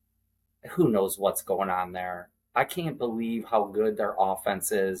Pierce, who knows what's going on there? I can't believe how good their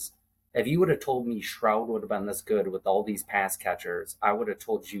offense is. If you would have told me Stroud would have been this good with all these pass catchers, I would have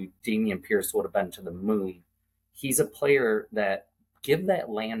told you Dameon Pierce would have been to the moon. He's a player that give that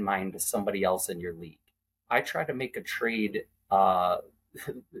landmine to somebody else in your league. I tried to make a trade. I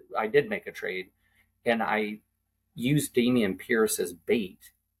did make a trade, and I used Dameon Pierce as bait.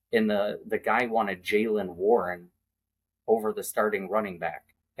 And the guy wanted Jaylen Warren over the starting running back.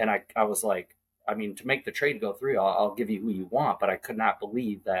 And I was like, to make the trade go through, I'll give you who you want, but I could not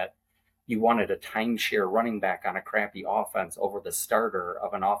believe that you wanted a timeshare running back on a crappy offense over the starter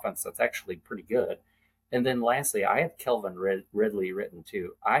of an offense that's actually pretty good. And then lastly, I have Kelvin Ridley written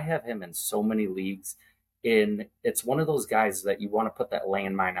too. I have him in so many leagues. It's one of those guys that you want to put that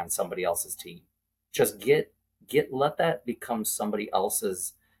landmine on somebody else's team. Just let that become somebody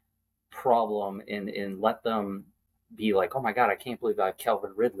else's problem and let them be like, oh my God, I can't believe I have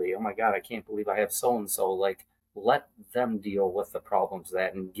Kelvin Ridley. Oh my God, I can't believe I have so-and-so. Like, let them deal with the problems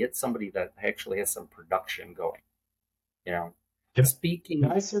and get somebody that actually has some production going. Can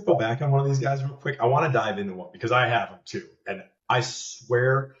I circle back on one of these guys real quick? I want to dive into one because I have them too. And I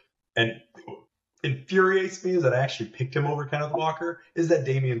swear, and it infuriates me that I actually picked him over Kenneth Walker, is that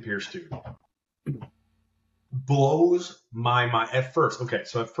Dameon Pierce dude. Blows my mind at first. Okay,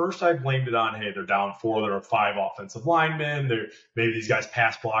 so at first I blamed it on, hey, they're down 4, there are 5 offensive linemen. Maybe these guys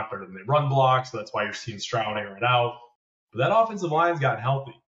pass block better than they run block, so that's why you're seeing Stroud air it out. But that offensive line's gotten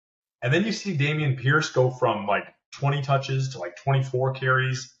healthy. And then you see Dameon Pierce go from like 20 touches to like 24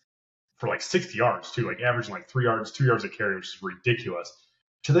 carries, for like 60 yards too, like averaging like 3 yards, 2 yards a carry, which is ridiculous,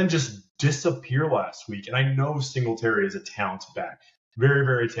 to then just disappear last week. And I know Singletary is a talented back, very,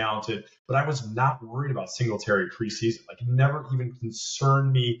 very talented, but I was not worried about Singletary preseason. Like, it never even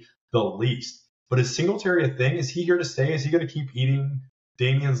concerned me the least. But is Singletary a thing? Is he here to stay? Is he going to keep eating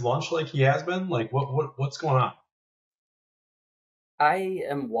Damien's lunch like he has been? Like, what's going on? I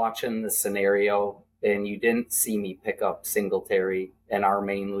am watching the scenario, and you didn't see me pick up Singletary in our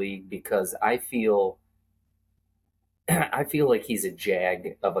main league because I feel I feel like he's a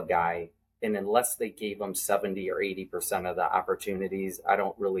jag of a guy, and unless they gave him 70 or 80% of the opportunities, I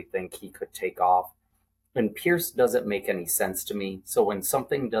don't really think he could take off. And Pierce doesn't make any sense to me. So when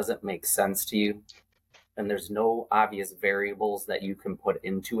something doesn't make sense to you and there's no obvious variables that you can put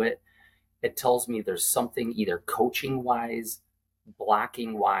into it, it tells me there's something either coaching wise,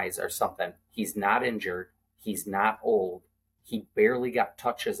 blocking wise, or something. He's not injured. He's not old. He barely got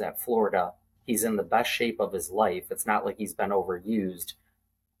touches at Florida. He's in the best shape of his life. It's not like he's been overused.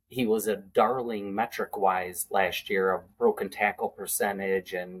 He was a darling metric wise last year of broken tackle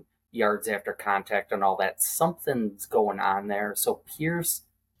percentage and yards after contact and all that. Something's going on there. So Pierce,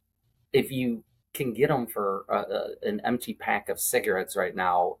 if you can get him for an empty pack of cigarettes right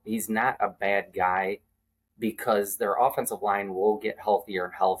now, he's not a bad guy because their offensive line will get healthier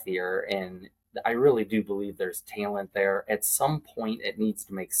and healthier. And I really do believe there's talent there. At some point, it needs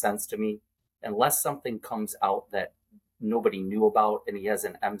to make sense to me. Unless something comes out that nobody knew about and he has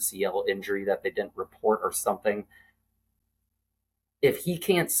an MCL injury that they didn't report or something, if he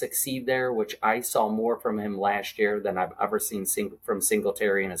can't succeed there, which I saw more from him last year than I've ever seen from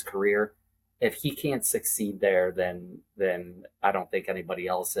Singletary in his career, if he can't succeed there, then I don't think anybody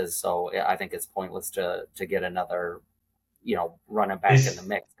else is. So I think it's pointless to get another, running back in the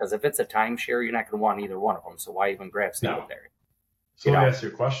mix. Because if it's a timeshare, you're not going to want either one of them. So why even grab Singletary? So let me ask you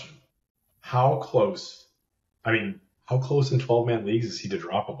a question. How close in 12-man leagues is he to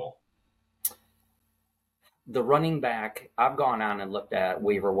droppable? The running back, I've gone on and looked at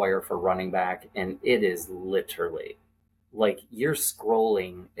waiver wire for running back, and it is literally like you're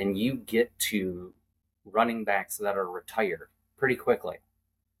scrolling and you get to running backs that are retired pretty quickly.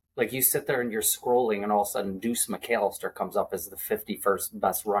 Like you sit there and you're scrolling, and all of a sudden Deuce McAllister comes up as the 51st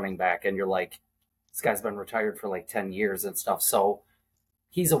best running back, and you're like, this guy's been retired for like 10 years and stuff. So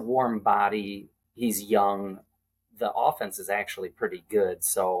he's a warm body. He's young. The offense is actually pretty good.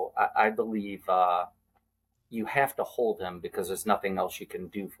 So I believe you have to hold him because there's nothing else you can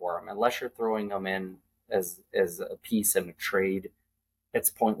do for him. Unless you're throwing him in as a piece in a trade, it's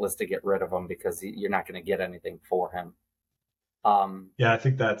pointless to get rid of him because you're not going to get anything for him. Yeah, I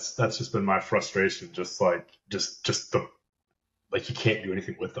think that's just been my frustration. Just the like you can't do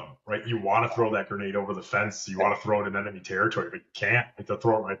anything with them, right? You want to throw that grenade over the fence, you want to throw it in enemy territory, but you can't. Like they'll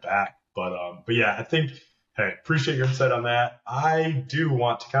throw it right back. But yeah, I think. Hey, appreciate your insight on that. I do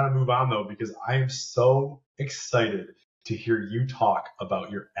want to kind of move on though because I am so excited to hear you talk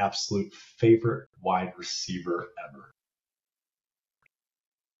about your absolute favorite wide receiver ever.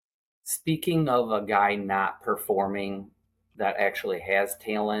 Speaking of a guy not performing that actually has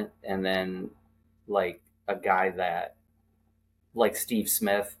talent, and then like a guy that like Steve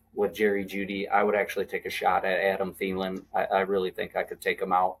Smith with Jerry Jeudy, I would actually take a shot at Adam Thielen. I really think I could take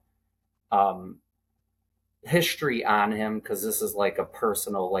him out. History on him, because this is like a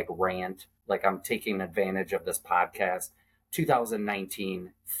personal like rant, like I'm taking advantage of this podcast.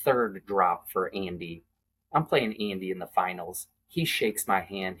 2019 third drop for Andy. I'm playing Andy in the finals. He shakes my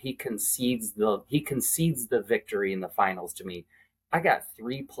hand. He concedes the victory in the finals to me. I got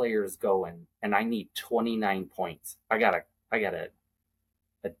 3 players going and I need 29 points. I got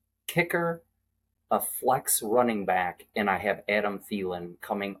a kicker, a flex running back, and I have Adam Thielen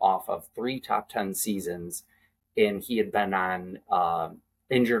coming off of 3 top 10 seasons, and he had been on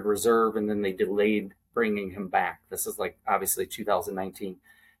injured reserve, and then they delayed bringing him back. This is like obviously 2019.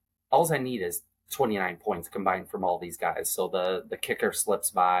 All I need is 29 points combined from all these guys. So the kicker slips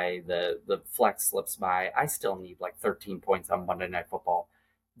by, the flex slips by. I still need like 13 points on Monday Night Football.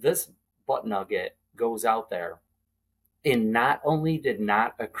 This butt nugget goes out there and not only did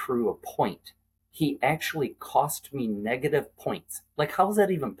not accrue a point, he actually cost me negative points. Like, how is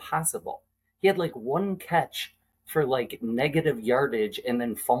that even possible? He had like 1 catch for like negative yardage and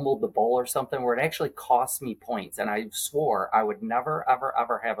then fumbled the ball or something where it actually cost me points. And I swore I would never, ever,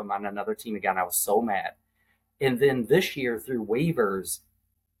 ever have him on another team again. I was so mad. And then this year through waivers,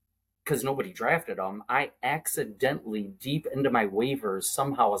 because nobody drafted him, I accidentally deep into my waivers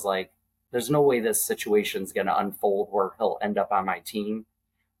somehow was like, there's no way this situation's going to unfold where he'll end up on my team.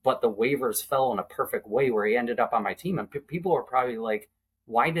 But the waivers fell in a perfect way where he ended up on my team. And people were probably like,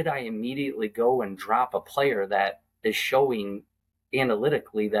 why did I immediately go and drop a player that is showing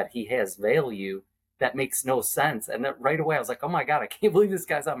analytically that he has value? That makes no sense. And then right away I was like, oh my God, I can't believe this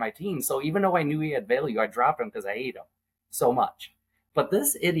guy's on my team. So even though I knew he had value, I dropped him because I hate him so much. But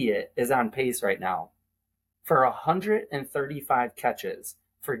this idiot is on pace right now for 135 catches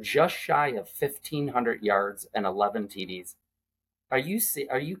for just shy of 1,500 yards and 11 TDs. Are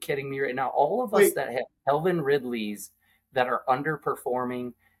you kidding me right now? All of us that have Calvin Ridleys that are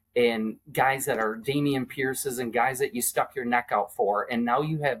underperforming and guys that are Damian Pierce's and guys that you stuck your neck out for, and now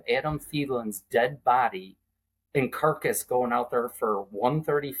you have Adam Thielen's dead body and carcass going out there for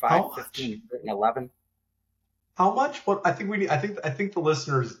 135, 15, and 11. How much? What I think we need. I think the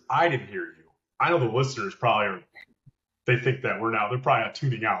listeners. I didn't hear you. I know the listeners probably are. They think that they're probably not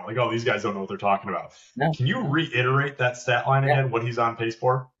tuning out. Like, oh, these guys don't know what they're talking about. No. Can you reiterate that stat line again? What he's on pace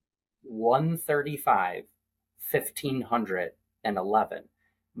for? 135, 1,500, and 11.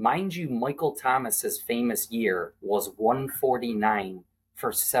 Mind you, Michael Thomas's famous year was 149 for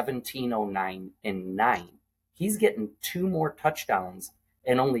 1,709 and 9. He's getting 2 more touchdowns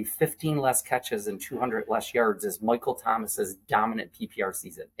and only 15 less catches and 200 less yards as Michael Thomas's dominant PPR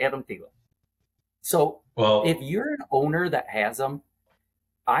season. Adam Thielen. So if you're an owner that has them,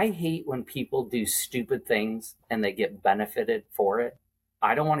 I hate when people do stupid things and they get benefited for it.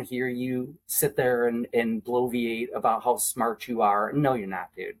 I don't want to hear you sit there and bloviate about how smart you are. No, you're not,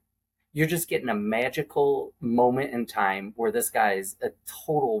 dude. You're just getting a magical moment in time where this guy's a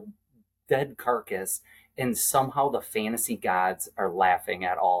total dead carcass, and somehow the fantasy gods are laughing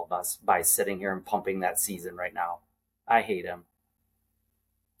at all of us by sitting here and pumping that season right now. I hate him.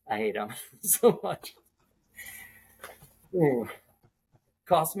 I hate him so much. Ooh.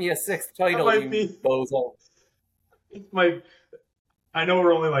 Cost me a 6th title, you bozo. I know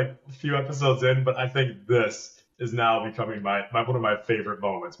we're only like a few episodes in, but I think this is now becoming one of my favorite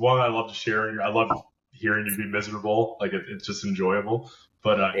moments. One, I love to share. I love hearing you be miserable. Like it's just enjoyable.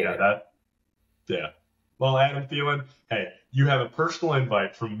 But Well, Adam Thielen, hey, you have a personal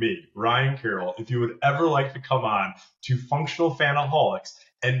invite from me, Ryan Carroll. If you would ever like to come on to Functional Fanaholics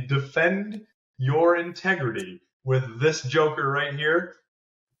and defend your integrity with this joker right here,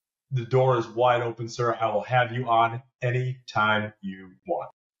 the door is wide open, sir. I will have you on anytime you want.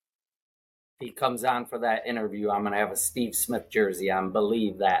 If he comes on for that interview, I'm going to have a Steve Smith jersey on.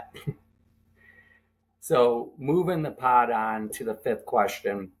 Believe that. So moving the pod on to the 5th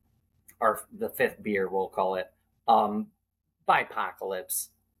question, or the 5th beer, we'll call it. Bye-pocalypse.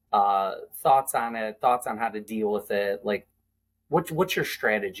 Thoughts on it, thoughts on how to deal with it. Like, what's your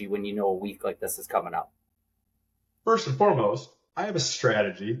strategy when you know a week like this is coming up? First and foremost, I have a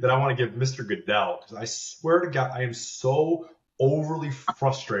strategy that I want to give Mr. Goodell, because I swear to God, I am so overly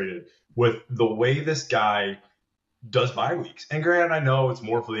frustrated with the way this guy does bye weeks. And granted, I know it's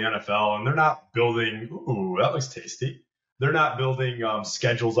more for the NFL, and they're not building, ooh, that looks tasty. They're not building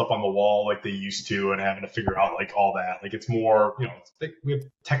schedules up on the wall like they used to and having to figure out like all that. Like it's more, we have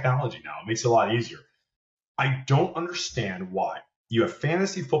technology now. It makes it a lot easier. I don't understand why you have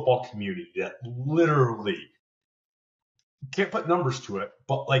fantasy football community that literally can't put numbers to it,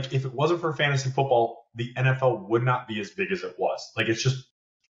 but like if it wasn't for fantasy football, the NFL would not be as big as it was. Like it's just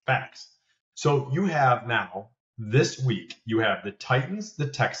facts. So you have now this week, you have the Titans, the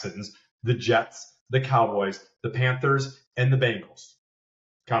Texans, the Jets, the Cowboys, the Panthers, and the Bengals.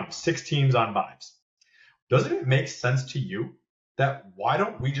 Count 6 teams on byes. Doesn't it make sense to you that why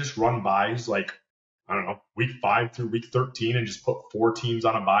don't we just run byes like, I don't know, week 5 through week 13 and just put 4 teams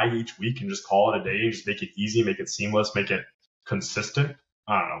on a bye each week and just call it a day and just make it easy, make it seamless, make it consistent?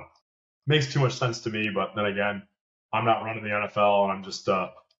 I don't know. Makes too much sense to me, but then again, I'm not running the NFL and I'm just a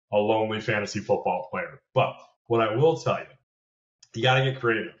lonely fantasy football player. But what I will tell you, you got to get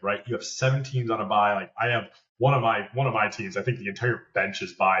creative, right? You have 7 teams on a bye. Like I have one of my teams. I think the entire bench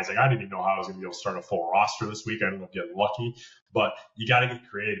is buys. Like I didn't even know how I was going to be able to start a full roster this week. I ended up getting lucky, but you got to get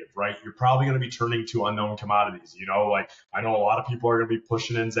creative, right? You're probably going to be turning to unknown commodities. Like I know a lot of people are going to be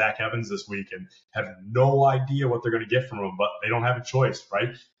pushing in Zach Evans this week and have no idea what they're going to get from him, but they don't have a choice,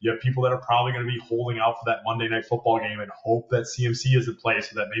 right? You have people that are probably going to be holding out for that Monday Night Football game and hope that CMC is in place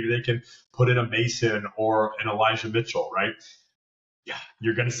so that maybe they can put in a Mason or an Elijah Mitchell, right? Yeah,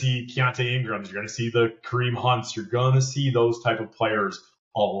 you're going to see Keontae Ingrams. You're going to see the Kareem Hunts. You're going to see those type of players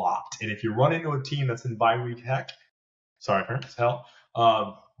a lot. And if you run into a team that's in bye week, sorry, parents, hell.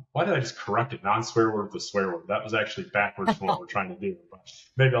 Why did I just correct it? Non-swear word with a swear word. That was actually backwards from what we're trying to do. But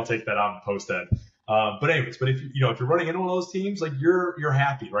maybe I'll take that out and post ed. But if you're running into one of those teams, like you're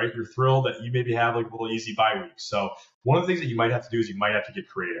happy, right? You're thrilled that you maybe have like a little easy bye week. So one of the things that you might have to do is you might have to get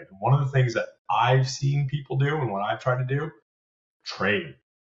creative. And one of the things that I've seen people do and what I've tried to do, trade.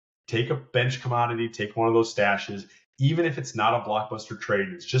 take a bench commodity, take one of those stashes, even if it's not a blockbuster trade,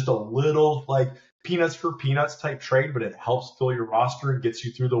 it's just a little like peanuts for peanuts type trade, but it helps fill your roster and gets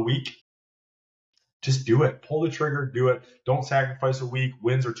you through the week. Just do it. Pull the trigger, do it. Don't sacrifice a week.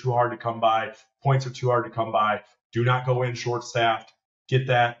 Wins are too hard to come by. Points are too hard to come by. Do not go in short staffed. Get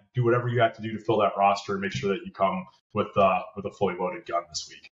that. Do whatever you have to do to fill that roster and make sure that you come with a fully loaded gun this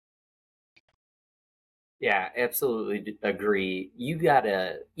week. Yeah, absolutely agree.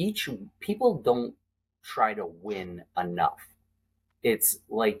 People don't try to win enough. It's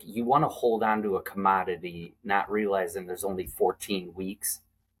like you want to hold on to a commodity, not realizing there's only 14 weeks,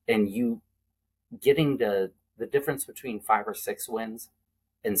 and you getting the difference between 5 or 6 wins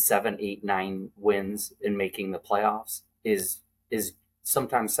and 7, 8, 9 wins in making the playoffs is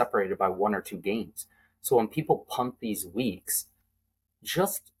sometimes separated by 1 or 2 games. So when people punt these weeks,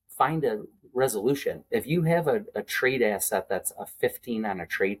 just find a resolution. If you have a trade asset that's a 15 on a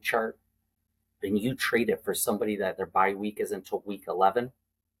trade chart, and you trade it for somebody that their bye week is until week 11,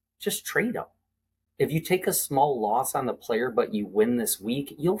 just trade them. If you take a small loss on the player, but you win this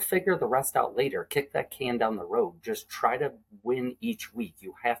week, you'll figure the rest out later. Kick that can down the road. Just try to win each week.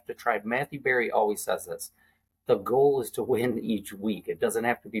 You have to try. Matthew Berry always says this. The goal is to win each week. It doesn't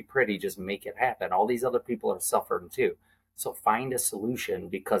have to be pretty. Just make it happen. All these other people are suffering too. So find a solution,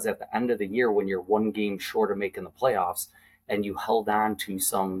 because at the end of the year, when you're 1 game short of making the playoffs and you held on to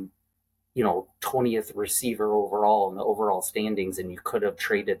some 20th receiver overall in the overall standings, and you could have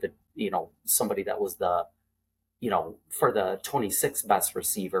traded somebody that was for the 26th best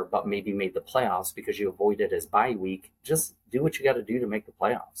receiver, but maybe made the playoffs because you avoided his bye week. Just do what you got to do to make the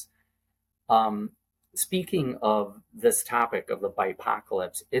playoffs. Speaking of this topic of the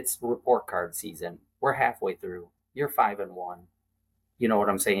bye-pocalypse, it's report card season. We're halfway through. You're 5-1. You know what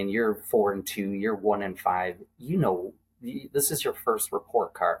I'm saying? You're 4-2. You're 1-5. This is your first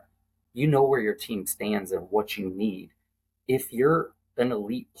report card. You know where your team stands and what you need. If you're an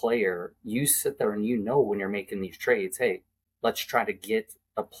elite player, you sit there and when you're making these trades, hey, let's try to get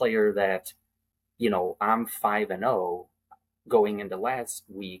a player that, I'm 5-0 going into last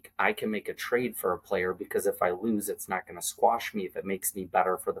week. I can make a trade for a player because if I lose, it's not going to squash me if it makes me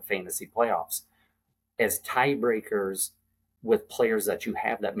better for the fantasy playoffs. As tiebreakers with players that you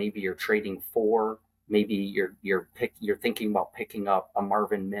have that maybe you're trading for, maybe you're thinking about picking up a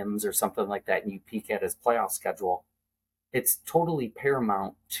Marvin Mims or something like that, and you peek at his playoff schedule. It's totally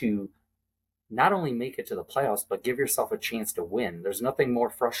paramount to not only make it to the playoffs, but give yourself a chance to win. There's nothing more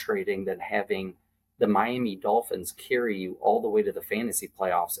frustrating than having the Miami Dolphins carry you all the way to the fantasy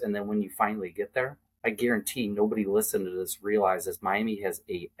playoffs, and then when you finally get there, I guarantee nobody listening to this realizes Miami has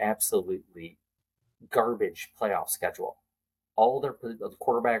a absolutely garbage playoff schedule. All their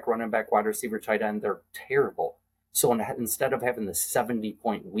quarterback, running back, wide receiver, tight end, they're terrible. So instead of having the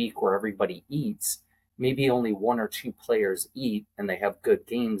 70-point week where everybody eats, maybe only 1 or 2 players eat and they have good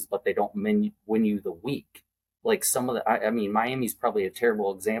games, but they don't win you the week. Like Miami's probably a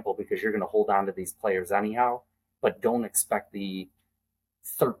terrible example because you're going to hold on to these players anyhow, but don't expect the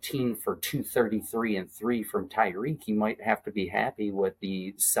 13 for 233 and 3 from Tyreek. You might have to be happy with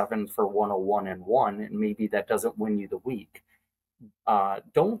the 7 for 101 and 1, and maybe that doesn't win you the week.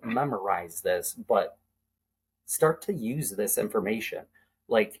 Don't memorize this, but start to use this information.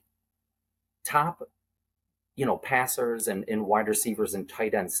 Like top, passers and wide receivers and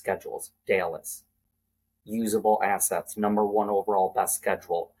tight end schedules. Dallas, usable assets, number 1 overall best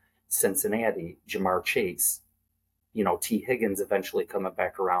schedule. Cincinnati, Jamar Chase, T. Higgins eventually coming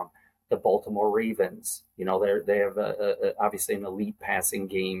back around. The Baltimore Ravens, they have obviously an elite passing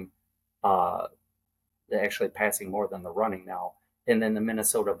game. They're actually passing more than the running now. And then the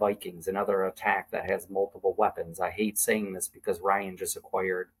Minnesota Vikings, another attack that has multiple weapons. I hate saying this because Ryan just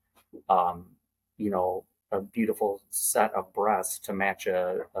acquired, a beautiful set of breasts to match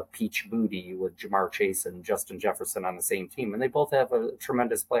a peach booty with Jamar Chase and Justin Jefferson on the same team. And they both have a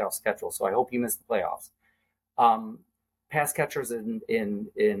tremendous playoff schedule. So I hope you miss the playoffs. Pass catchers in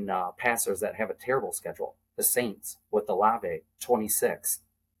passers that have a terrible schedule. The Saints with Olave, 26.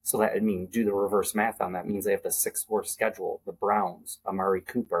 So that, do the reverse math on that, means they have the 6th worst schedule. The Browns, Amari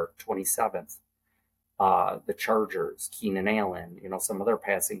Cooper, 27th. The Chargers, Keenan Allen, some other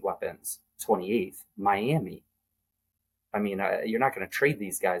passing weapons, 28th. Miami. You're not going to trade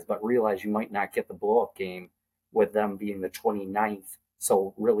these guys, but realize you might not get the blow-up game with them being the 29th.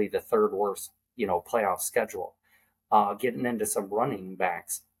 So really the 3rd worst, playoff schedule. Getting into some running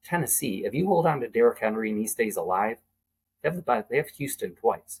backs. Tennessee, if you hold on to Derrick Henry and he stays alive, they have Houston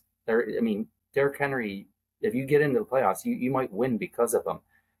twice. Derrick Henry, if you get into the playoffs, you might win because of him.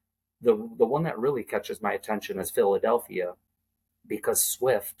 The one that really catches my attention is Philadelphia, because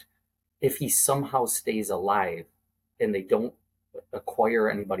Swift if he somehow stays alive and they don't acquire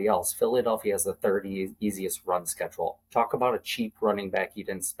anybody else, Philadelphia has the third easiest run schedule. Talk about a cheap running back you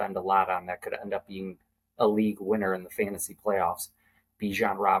didn't spend a lot on that could end up being a league winner in the fantasy playoffs.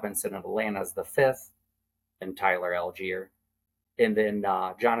 Bijan Robinson in Atlanta is the fifth, and Tyler Algier. And then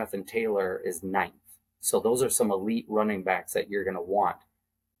Jonathan Taylor is ninth. So those are some elite running backs that you're going to want.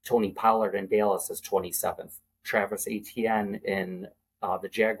 Tony Pollard in Dallas is 27th. Travis Etienne in the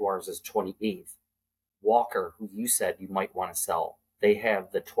Jaguars is 28th. Walker, who you said you might want to sell, they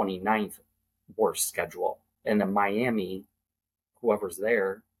have the 29th worst schedule. And then Miami, whoever's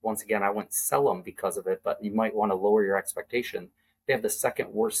there, once again, I wouldn't sell them because of it, but you might want to lower your expectation. They have the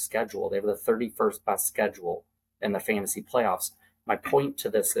second worst schedule. They have the 31st best schedule in the fantasy playoffs. My point to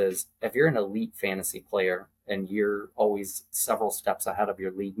this is, if you're an elite fantasy player and you're always several steps ahead of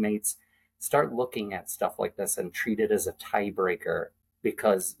your league mates, start looking at stuff like this and treat it as a tiebreaker,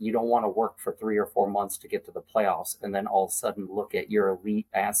 because you don't want to work for 3 or 4 months to get to the playoffs and then all of a sudden look at your elite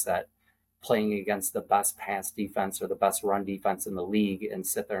asset playing against the best pass defense or the best run defense in the league and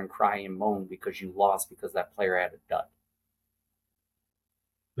sit there and cry and moan because you lost because that player had a dud.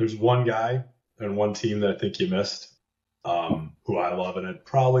 There's one guy and one team that I think you missed, who I love, and it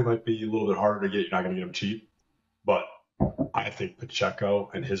probably might be a little bit harder to get. You're not going to get him cheap, but I think Pacheco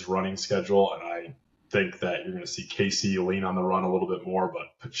and his running schedule, and I think that you're going to see Casey lean on the run a little bit more,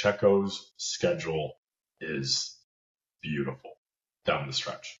 but Pacheco's schedule is beautiful down the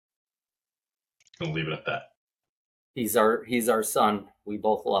stretch. Gonna leave it at that. He's our son. We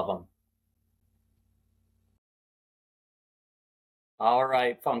both love him. All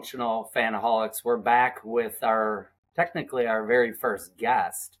right, functional fanaholics, we're back with technically our very first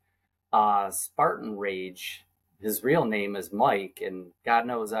guest, SpartanRage. His real name is Mike, and God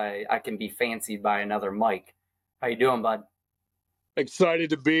knows I can be fancied by another Mike. How you doing, bud?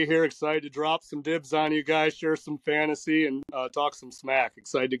 Excited to be here. Excited to drop some dibs on you guys, share some fantasy, and talk some smack.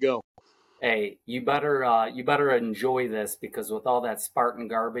 Excited to go. Hey, you better enjoy this, because with all that Spartan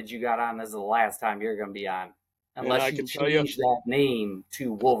garbage you got on, this is the last time you're going to be on. Unless you change that name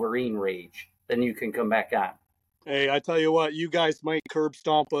to Wolverine Rage, then you can come back on. Hey, I tell you what, you guys might curb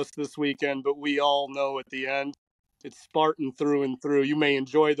stomp us this weekend, but we all know at the end, it's Spartan through and through. You may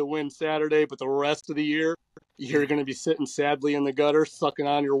enjoy the win Saturday, but the rest of the year, you're going to be sitting sadly in the gutter, sucking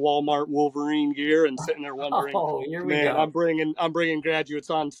on your Walmart Wolverine gear and sitting there wondering, man, I'm bringing graduates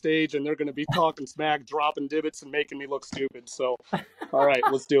on stage, and they're going to be talking smack, dropping divots, and making me look stupid. So, all right,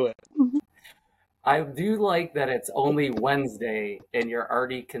 let's do it. I do like that it's only Wednesday and you're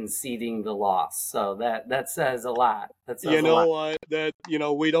already conceding the loss. So that says a lot. You know what?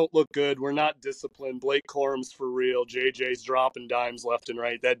 We don't look good. We're not disciplined. Blake Corum's for real. JJ's dropping dimes left and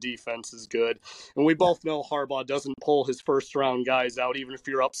right. That defense is good. And we both know Harbaugh doesn't pull his first round guys out, even if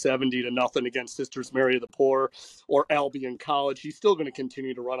you're up 70-0 against Sisters Mary of the Poor or Albion College. He's still going to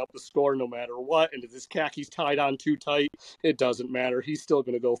continue to run up the score no matter what. And if his khakis tied on too tight, it doesn't matter. He's still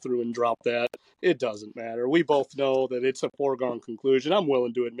going to go through and drop that. It doesn't matter. We both know that it's a foregone conclusion. I'm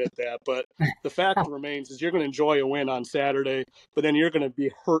willing to admit that. But the fact remains is you're going to enjoy a win on Saturday, but then you're going to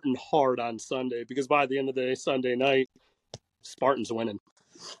be hurting hard on Sunday, because by the end of the day, Sunday night, Spartans winning.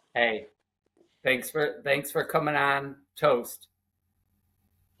 Hey, thanks for coming on. Toast.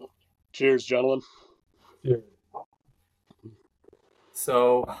 Cheers, gentlemen. Yeah.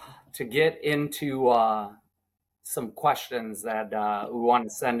 So to get into some questions that we want to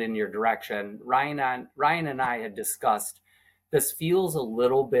send in your direction, Ryan and I had discussed, this feels a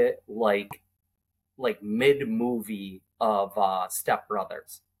little bit like mid-movie of Step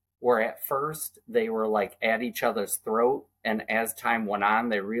Brothers, where at first they were like at each other's throat, and as time went on,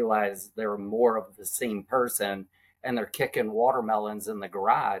 they realized they were more of the same person, and they're kicking watermelons in the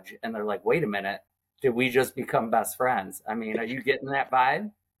garage, and they're like, wait a minute, did we just become best friends? I mean, are you getting that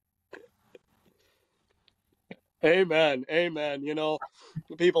vibe? Amen.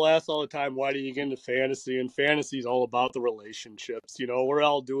 People ask all the time, why do you get into fantasy? And fantasy is all about the relationships. We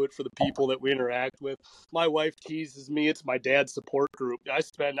all do it for the people that we interact with. My wife teases me. It's my dad's support group. I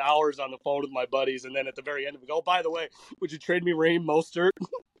spend hours on the phone with my buddies, and then at the very end, we go, oh, by the way, would you trade me Raheem Mostert?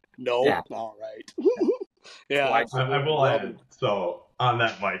 No. Yeah. All right. Yeah. I will add. So on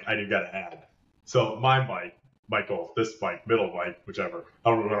that, Mike, I do got to add. So my Mike, Michael, this Mike, middle Mike, whichever.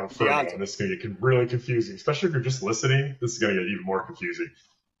 I don't know what this is going to get really confusing, especially if you're just listening. This is going to get even more confusing.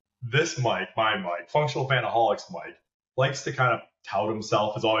 This Mike, my Mike, functional fanaholics Mike, likes to kind of tout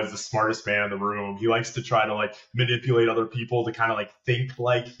himself as always the smartest man in the room. He likes to try to manipulate other people to kind of think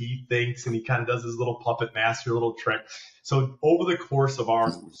like he thinks, and he kind of does his little puppet master little trick. So over the course of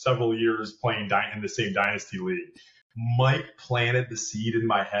our several years playing in the same dynasty league, Mike planted the seed in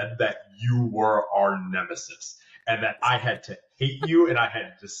my head that you were our nemesis and that I had to hate you and I had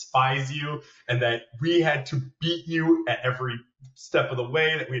to despise you and that we had to beat you at every step of the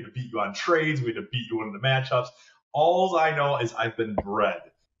way, that we had to beat you on trades, we had to beat you in the matchups. All I know is I've been bred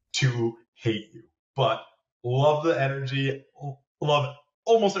to hate you, but love the energy, love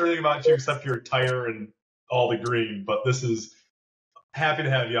almost everything about you except your attire and all the green. But this is happy to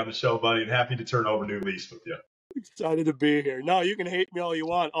have you on the show, buddy, and happy to turn over new leaves with you. Excited to be here. No, you can hate me all you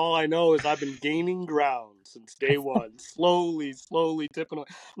want. All I know is I've been gaining ground since day one. Slowly tipping away.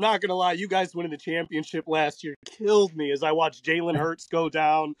 I'm not going to lie, you guys winning the championship last year killed me as I watched Jalen Hurts go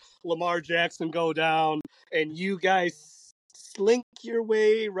down, Lamar Jackson go down, and you guys slink your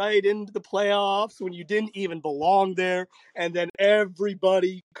way right into the playoffs when you didn't even belong there, and then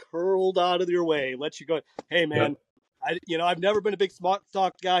everybody curled out of your way, let you go. Hey, man, Yep. I've never been a big smart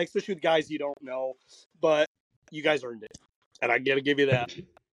talk guy, especially with guys you don't know, but you guys earned it, and I got to give you that. Thank you.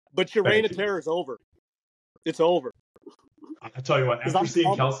 But your reign Thank of you. terror is over. It's over. I tell you what, after seeing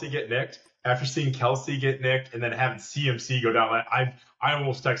I'm- Kelsey get nicked, and then having CMC go down, I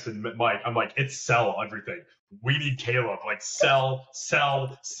almost texted Mike. I'm like, it's sell everything. We need Caleb. Like sell.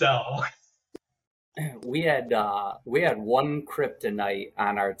 We had one kryptonite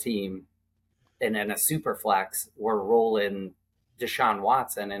on our team, and in a super flex, we're rolling Deshaun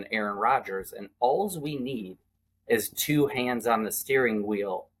Watson and Aaron Rodgers, and alls we need is two hands on the steering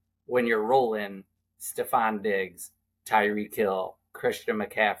wheel when you're rolling Stephon Diggs, Tyreek Hill, Christian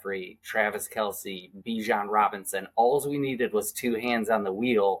McCaffrey, Travis Kelce, Bijan Robinson. Alls we needed was two hands on the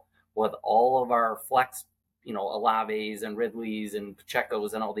wheel with all of our flex, Olaves and Ridleys and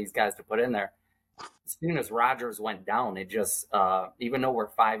Pacheco's and all these guys to put in there. As soon as Rodgers went down, it just even though we're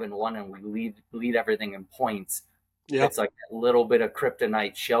 5-1 and we lead everything in points, it's like a little bit of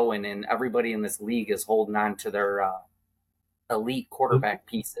kryptonite showing, and everybody in this league is holding on to their elite quarterback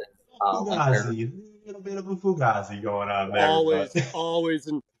pieces. Fugazi, a little bit of a Fugazi going on there. Always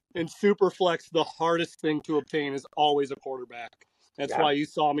in Superflex, the hardest thing to obtain is always a quarterback. That's why you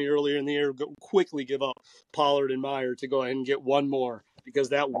saw me earlier in the year quickly give up Pollard and Meyer to go ahead and get one more, because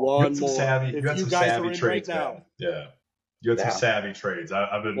that one more. If you guys are in trades right now, you had some savvy trades.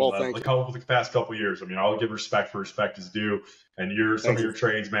 I've been over the past couple of years. I mean, I'll give respect where respect is due. And some of your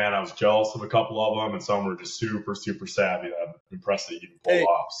trades, man, I was jealous of a couple of them, and some were just super, super savvy. I'm impressed that you can pull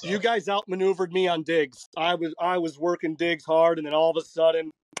off. So. You guys outmaneuvered me on Diggs. I was working Diggs hard, and then all of a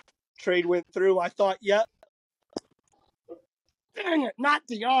sudden, trade went through. I thought, dang it, not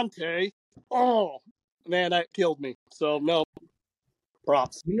Deontay. Oh, man, that killed me. So, no,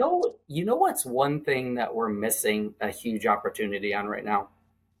 props. You know what's one thing that we're missing a huge opportunity on right now?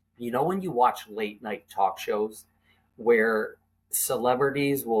 When you watch late night talk shows where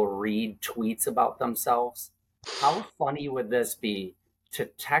celebrities will read tweets about themselves, how funny would this be to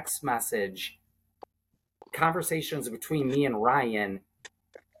text message conversations between me and Ryan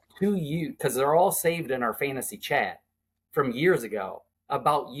to you, because they're all saved in our fantasy chat from years ago,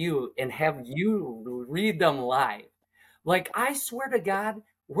 about you, and have you read them live? Like, I swear to God,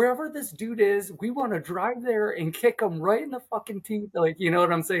 wherever this dude is, we want to drive there and kick him right in the fucking teeth. Like, you know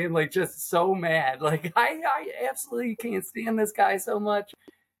what I'm saying? Like, just so mad. Like, I absolutely can't stand this guy so much.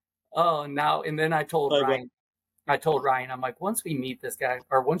 Oh, now, and then I told Ryan, I'm like, once you meet this guy,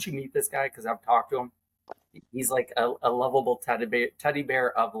 because I've talked to him, he's like a lovable teddy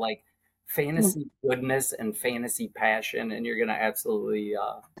bear of like fantasy goodness and fantasy passion, and you're gonna absolutely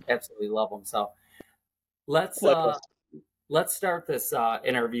love him. So let's start this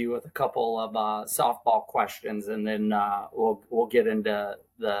interview with a couple of softball questions, and then we'll get into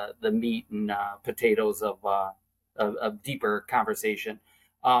the meat and potatoes of a deeper conversation.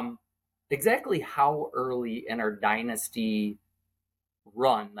 Exactly how early in our dynasty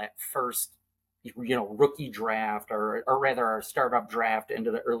run, that first rookie draft, or rather our startup draft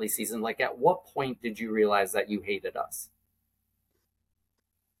into the early season, like at what point did you realize that you hated us?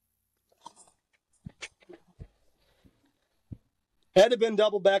 Had to been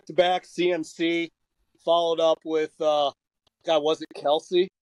double back-to-back CMC, followed up with, was it Kelce?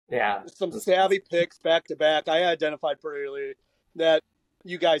 Yeah. Some savvy picks back-to-back. I identified pretty early that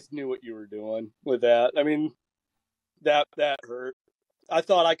you guys knew what you were doing with that. I mean, that hurt. I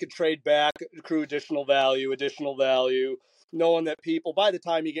thought I could trade back, accrue additional value, knowing that people, by the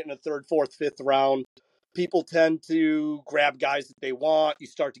time you get in the third, fourth, fifth round, people tend to grab guys that they want. You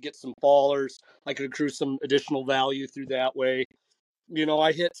start to get some fallers. I could accrue some additional value through that way.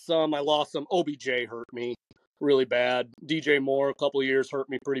 I hit some, I lost some. OBJ hurt me really bad. DJ Moore, a couple of years, hurt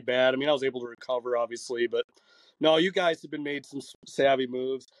me pretty bad. I mean, I was able to recover, obviously, but no, you guys have been made some savvy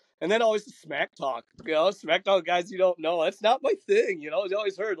moves. And then always the smack talk, smack talk guys you don't know. That's not my thing, you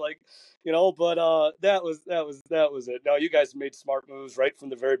always heard but that was it. No, you guys made smart moves right from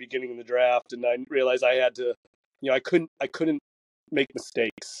the very beginning of the draft, and I realized I had to, I couldn't make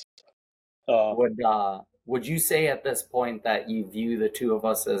mistakes. Would you say at this point that you view the two of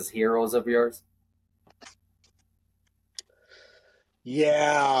us as heroes of yours?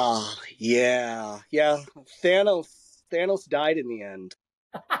 Yeah. Thanos died in the end.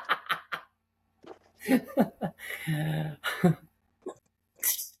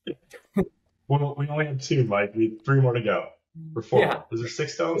 Well, we only have 2, Mike. We have 3 more to go. Or 4. Yeah. Is there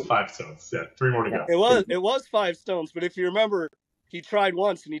 6 stones? 5 stones. Yeah, 3 more to go. It was 5 stones, but if you remember, he tried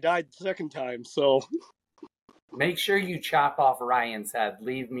once and he died the second time. So make sure you chop off Ryan's head.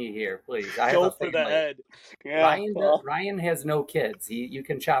 Leave me here, please. Go for the head. Yeah. Ryan has no kids. You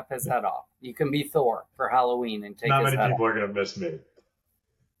can chop his head off. You can be Thor for Halloween and take his head off. Not many people are going to miss me.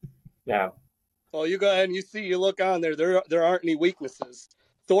 Yeah. Well, you go ahead and you look on there. There aren't any weaknesses.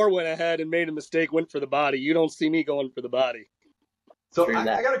 Thor went ahead and made a mistake, went for the body. You don't see me going for the body. So I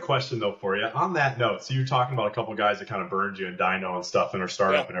got a question, though, for you. On that note, so you're talking about a couple guys that kind of burned you in Dino and stuff and are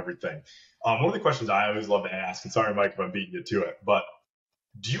startup and everything. One of the questions I always love to ask, and sorry, Mike, if I'm beating you to it, but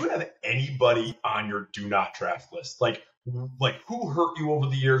do you have anybody on your do not draft list? Like who hurt you over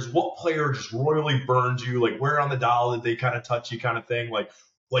the years? What player just royally burned you? Like where on the dial did they kind of touch you kind of thing? Like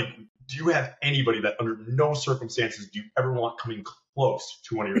do you have anybody that under no circumstances do you ever want coming close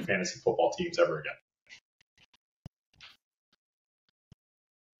to one of your fantasy football teams ever again?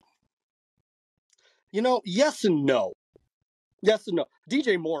 Yes and no. Yes and no.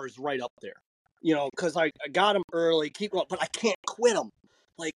 DJ Moore is right up there, because I got him early, keep going, but I can't quit him.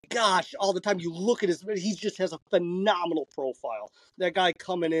 Like, gosh, all the time you look at he just has a phenomenal profile. That guy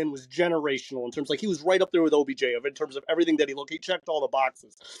coming in was generational in terms, he was right up there with OBJ in terms of everything that he checked all the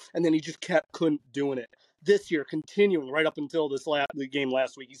boxes. And then he just couldn't doing it. This year, continuing right up until the game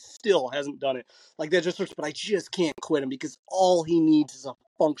last week, he still hasn't done it. That just hurts, but I just can't quit him because all he needs is a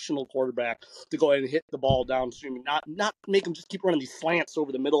functional quarterback to go ahead and hit the ball downstream, not make him just keep running these slants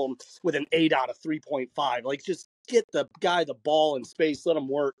over the middle with an 8 out of 3.5. Just get the guy the ball in space, let him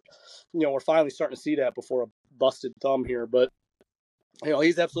work. We're finally starting to see that before a busted thumb here, but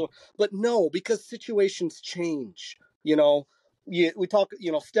he's absolutely. But no, because situations change. We talk.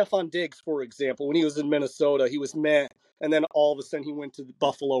 Stephon Diggs, for example, when he was in Minnesota, he was meh, and then all of a sudden he went to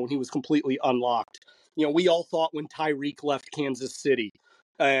Buffalo and he was completely unlocked. We all thought when Tyreek left Kansas City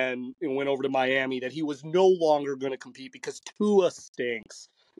and went over to Miami that he was no longer going to compete because Tua stinks.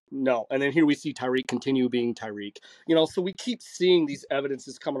 No, and then here we see Tyreek continue being Tyreek. So we keep seeing these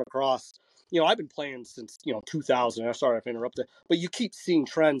evidences coming across. I've been playing since 2000. I'm sorry if I interrupted, but you keep seeing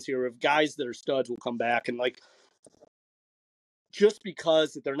trends here of guys that are studs will come back, and just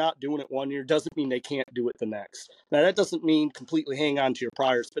because they're not doing it one year doesn't mean they can't do it the next. Now, that doesn't mean completely hang on to your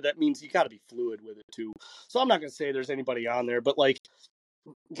priors, but that means you got to be fluid with it too. So I'm not going to say there's anybody on there, but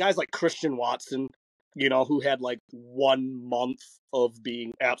guys like Christian Watson, who had 1 month of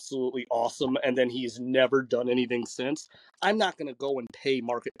being absolutely awesome, and then he's never done anything since. I'm not going to go and pay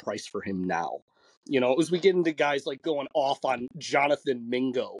market price for him now. As we get into guys going off on Jonathan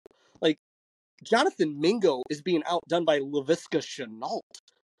Mingo, Jonathan Mingo is being outdone by Laviska Shenault.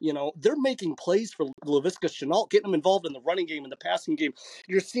 They're making plays for Laviska Shenault, getting him involved in the running game and the passing game.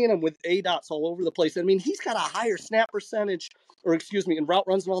 You're seeing him with A-dots all over the place. I mean, he's got a higher snap percentage, and route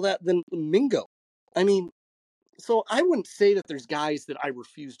runs and all that than Mingo. I mean, so I wouldn't say that there's guys that I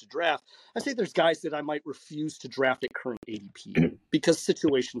refuse to draft. I say there's guys that I might refuse to draft at current ADP because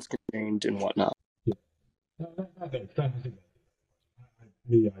situations can change and whatnot.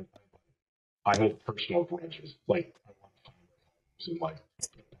 I hold personal grudges. I want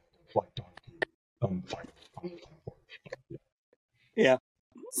to find Yeah.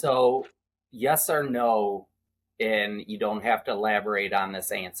 So, yes or no, and you don't have to elaborate on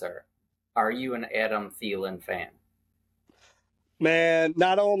this answer. Are you an Adam Thielen fan? Man,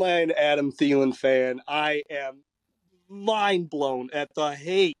 not only an Adam Thielen fan, I am mind blown at the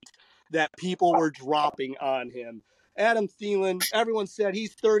hate that people were dropping on him. Adam Thielen, everyone said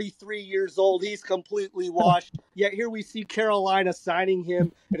he's 33 years old. He's completely washed. Yet here we see Carolina signing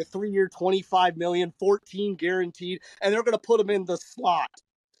him at a 3-year, $25 million, 14 guaranteed, and they're going to put him in the slot.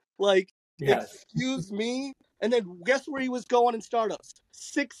 Yes. Excuse me? And then guess where he was going in startups?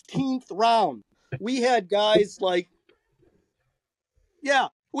 16th round. We had guys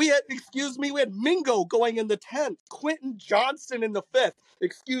we had Mingo going in the 10th, Quentin Johnson in the 5th.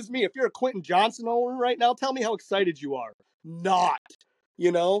 Excuse me, if you're a Quentin Johnson owner right now, tell me how excited you are. Not.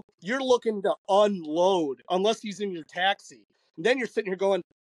 You're looking to unload unless he's in your taxi. And then you're sitting here going,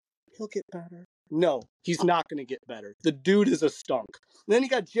 he'll get better. No, he's not going to get better. The dude is a stunk. And then you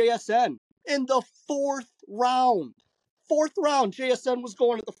got JSN in the fourth round. Fourth round, JSN was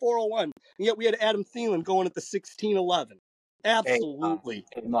going at the 401. And yet we had Adam Thielen going at the 1611. Absolutely.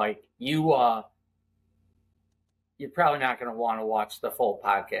 Hey, Mike, you're probably not going to want to watch the full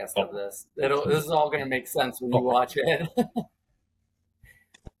podcast of this. This is all going to make sense when you watch it.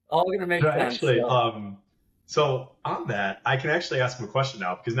 All going to make sense. Actually, so on that, I can actually ask him a question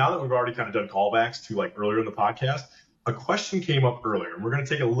now, because now that we've already kind of done callbacks to like earlier in the podcast, a question came up earlier, and we're going to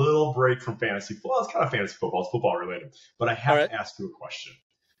take a little break from fantasy football. Well, it's kind of fantasy football. It's football related, but I have to ask you a question.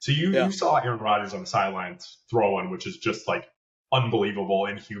 So you saw Aaron Rodgers on the sidelines throwing, which is just like unbelievable,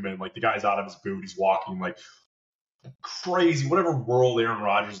 inhuman. Like the guy's out of his boot. He's walking like crazy. Whatever world Aaron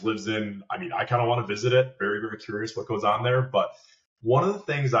Rodgers lives in, I mean, I kind of want to visit it. Very, very curious what goes on there. But one of the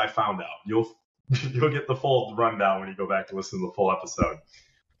things I found out, you'll get the full rundown when you go back to listen to the full episode.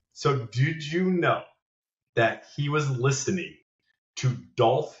 So did you know that he was listening to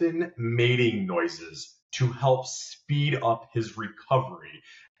dolphin mating noises to help speed up his recovery?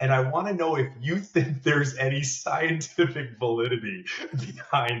 And I want to know if you think there's any scientific validity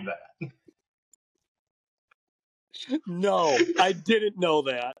behind that. No, I didn't know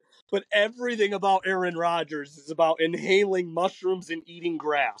that. But everything about Aaron Rodgers is about inhaling mushrooms and eating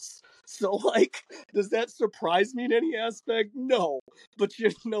grass. So, like, does that surprise me in any aspect? No. But you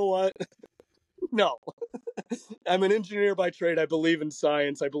know what? No. I'm an engineer by trade. I believe in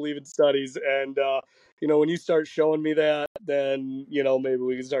science. I believe in studies. And, when you start showing me that, then, maybe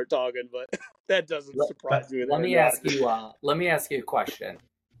we can start talking. But that doesn't surprise me. Let me ask you a question.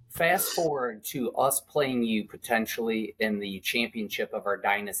 Fast forward to us playing you potentially in the championship of our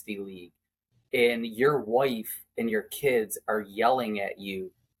Dynasty League, and your wife and your kids are yelling at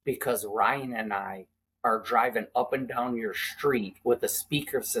you because Ryan and I are driving up and down your street with a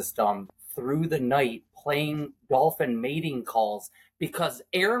speaker system through the night playing dolphin mating calls because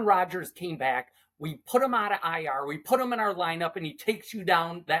Aaron Rodgers came back. We put him out of IR. We put him in our lineup, and he takes you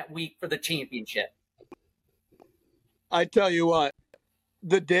down that week for the championship. I tell you what.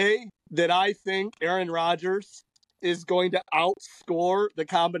 The day that I think Aaron Rodgers is going to outscore the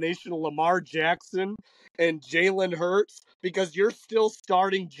combination of Lamar Jackson and Jalen Hurts because you're still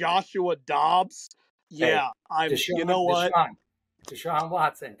starting Joshua Dobbs. Yeah, you know what? Deshaun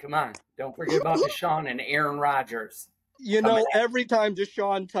Watson, come on. Don't forget about Deshaun and Aaron Rodgers. Every time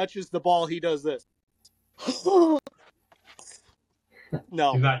Deshaun touches the ball, he does this.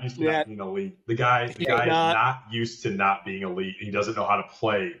 No, he's not used to not being elite. The guy is not used to not being elite. He doesn't know how to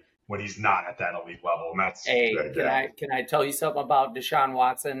play when he's not at that elite level, and that's can I tell you something about Deshaun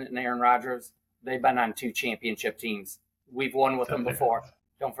Watson and Aaron Rodgers? They've been on 2 championship teams. We've won with them before.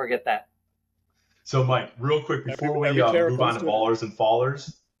 Don't forget that. So, Mike, real quick before we move on to ballers and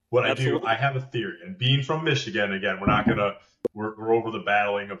fallers, I have a theory. And being from Michigan, again, we're over the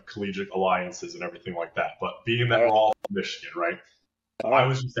battling of collegiate alliances and everything like that. But being that we're all from Michigan, right? I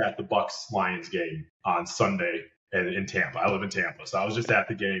was just at the Bucks-Lions game on Sunday in Tampa. I live in Tampa, so I was just at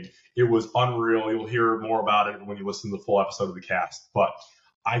the game. It was unreal. You'll hear more about it when you listen to the full episode of the cast. But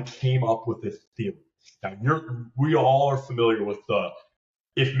I came up with this theory. Now, we all are familiar with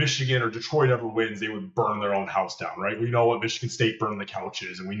if Michigan or Detroit ever wins, they would burn their own house down, right? We know what Michigan State burned the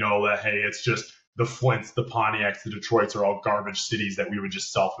couches, and we know that, hey, it's just the Flints, the Pontiacs, the Detroits are all garbage cities that we would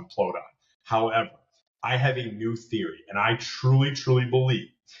just self-implode on. However, I have a new theory, and I truly, truly believe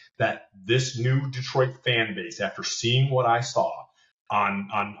that this new Detroit fan base, after seeing what I saw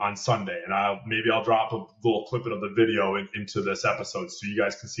on Sunday, and I'll drop a little clip of the video into this episode so you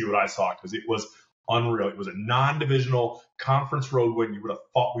guys can see what I saw, because it was unreal. It was a non-divisional conference road win. You would have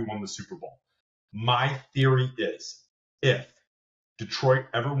thought we won the Super Bowl. My theory is, if Detroit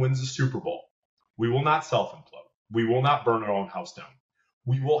ever wins the Super Bowl, we will not self-implode. We will not burn our own house down.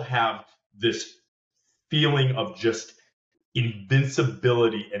 We will have this feeling of just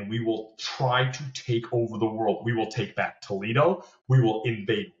invincibility, and we will try to take over the world. We will take back Toledo. We will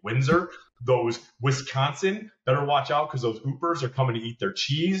invade Windsor. Those Wisconsin, better watch out because those Hoopers are coming to eat their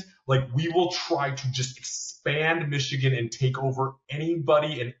cheese. Like, we will try to just expand Michigan and take over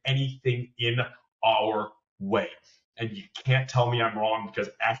anybody and anything in our way. And you can't tell me I'm wrong,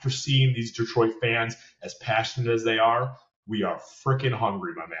 because after seeing these Detroit fans, as passionate as they are, we are freaking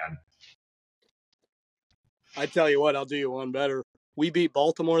hungry, my man. I tell you what, I'll do you one better. We beat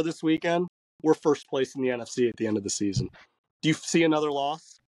Baltimore this weekend. We're first place in the NFC at the end of the season. Do you see another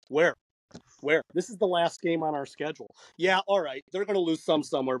loss? Where? This is the last game on our schedule. Yeah, all right. They're going to lose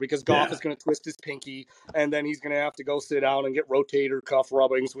somewhere because Goff is going to twist his pinky, and then he's going to have to go sit down and get rotator cuff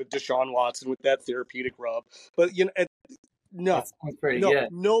rubbings with Deshaun Watson with that therapeutic rub. But, No, That sounds pretty no, good.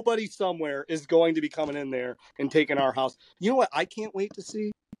 nobody somewhere is going to be coming in there and taking our house. You know what I can't wait to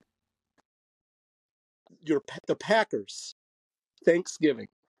see? The Packers Thanksgiving.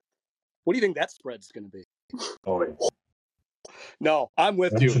 What do you think that spread's going to be? Oh, wait. No, I'm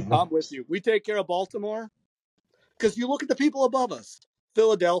with That's you. I'm enough. with you. We take care of Baltimore because you look at the people above us.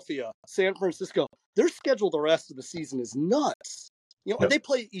 Philadelphia, San Francisco. Their schedule the rest of the season is nuts. You know, and Yep. they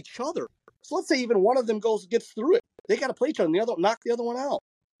play each other. So let's say even one of them gets through it. They got to play each other and the other knock the other one out.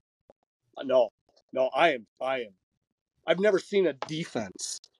 No, I am. I've never seen a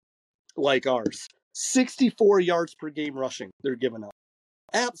defense like ours. 64 yards per game rushing they're giving up.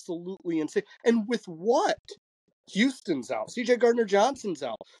 Absolutely insane. And with what? Houston's out. C.J. Gardner-Johnson's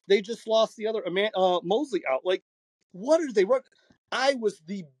out. They just lost the other Mosley out. Like, what are they running? I was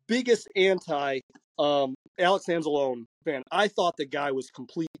the biggest anti Alex Anzalone fan. I thought the guy was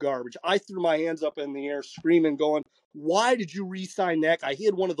complete garbage. I threw my hands up in the air screaming, going, why did you re-sign that guy? He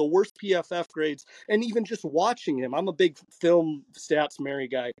had one of the worst PFF grades. And even just watching him, I'm a big film stats Mary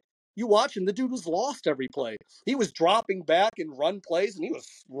guy. You watch him, the dude was lost every play. He was dropping back and run plays, and he was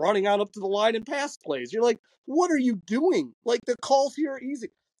running out up to the line and pass plays. You're like, what are you doing? Like, the calls here are easy.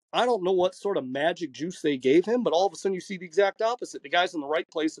 I don't know what sort of magic juice they gave him, but all of a sudden you see the exact opposite. The guy's in the right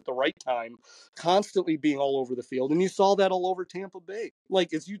place at the right time, constantly being all over the field. And you saw that all over Tampa Bay. Like,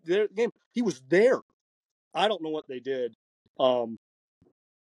 it's their game. He was there. I don't know what they did.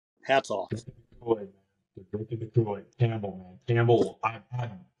 Hats off. Kool-Aid, man. They're drinking the Kool-Aid. Campbell, man. Campbell,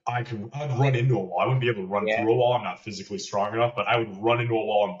 I'd run into a wall. I wouldn't be able to run through a wall. I'm not physically strong enough, but I would run into a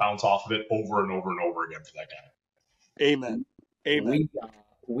wall and bounce off of it over and over and over again for that guy. Amen.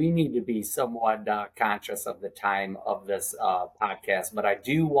 We need to be somewhat conscious of the time of this podcast, but I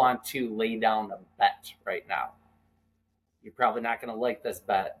do want to lay down a bet right now. You're probably not going to like this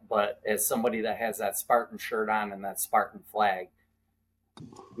bet, but as somebody that has that Spartan shirt on and that Spartan flag,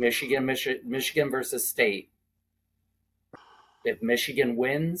 Michigan versus State. If Michigan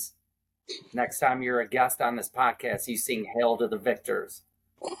wins, next time you're a guest on this podcast, you sing "Hail to the Victors."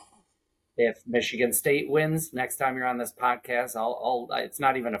 If Michigan State wins, next time you're on this podcast, I'll it's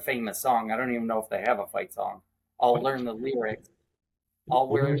not even a famous song. I don't even know if they have a fight song. I'll learn the lyrics. I'll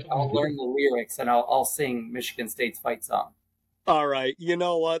learn the lyrics, and I'll sing Michigan State's fight song. All right. You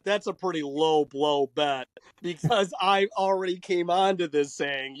know what? That's a pretty low blow bet because I already came on to this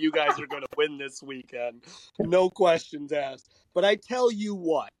saying you guys are going to win this weekend. No questions asked. But I tell you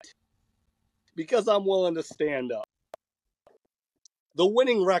what, because I'm willing to stand up, the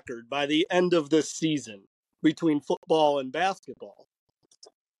winning record by the end of this season between football and basketball,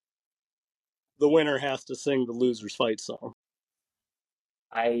 the winner has to sing the loser's fight song.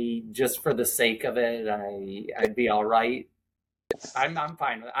 I just for the sake of it, I'd be all right. I'm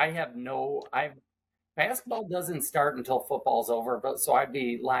fine with it. Basketball doesn't start until football's over, but so I'd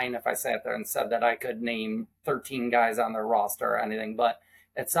be lying if I sat there and said that I could name 13 guys on their roster or anything, but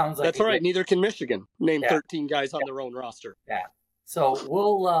it sounds like that's all right. Neither can Michigan name 13 guys on Yeah. their own roster. Yeah. So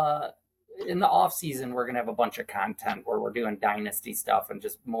we'll in the off season we're gonna have a bunch of content where we're doing dynasty stuff and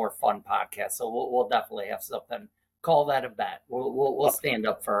just more fun podcasts. So we'll definitely have something. Call that a bet. We'll stand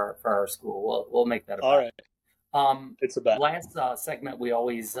up for our school. We'll make that a bet. All right. It's a bet. Last segment we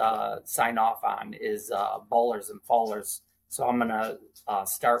always sign off on is ballers and fallers. So I'm gonna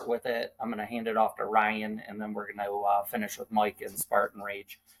start with it. I'm gonna hand it off to Ryan, and then we're gonna finish with Mike and Spartan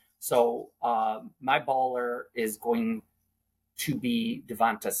Rage. So my baller is going to be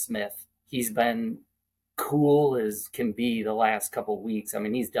Devonta Smith. He's been cool as can be the last couple of weeks. I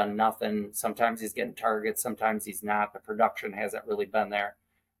mean, he's done nothing. Sometimes he's getting targets, sometimes he's not. The production hasn't really been there.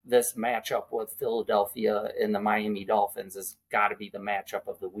 This matchup with Philadelphia and the Miami Dolphins has got to be the matchup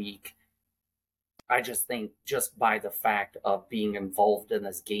of the week. I just think just by the fact of being involved in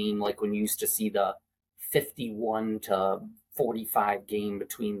this game, like when you used to see the 51-45 game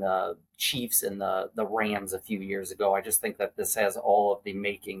between the Chiefs and the Rams a few years ago, I just think that this has all of the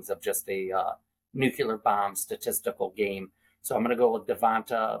makings of just a nuclear bomb statistical game. So I'm going to go with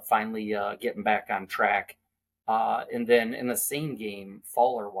Devonta finally getting back on track. And then in the same game,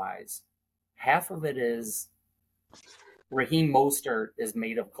 faller-wise, half of it is Raheem Mostert is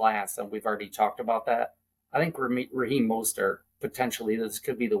made of glass, and we've already talked about that. I think Raheem Mostert, potentially, this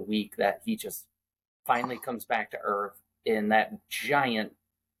could be the week that he just finally comes back to earth, and that giant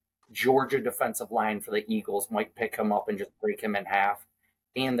Georgia defensive line for the Eagles might pick him up and just break him in half.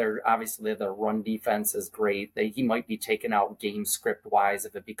 And obviously their run defense is great. He might be taken out game script wise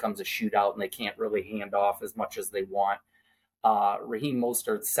if it becomes a shootout and they can't really hand off as much as they want. Raheem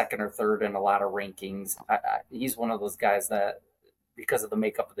Mostert's second or third in a lot of rankings. He's one of those guys that, because of the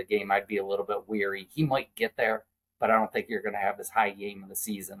makeup of the game, I'd be a little bit weary. He might get there, but I don't think you're going to have his high game of the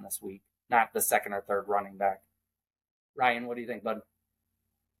season this week. Not the second or third running back. Ryan, what do you think, bud?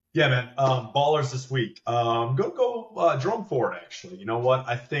 Yeah, man. Ballers this week. Go Jerome Ford, actually. You know what?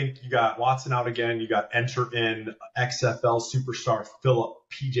 I think you got Watson out again. You got enter in XFL superstar Philip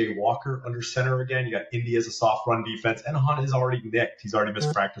PJ Walker under center again. You got Indy as a soft run defense, and Hunt is already nicked. He's already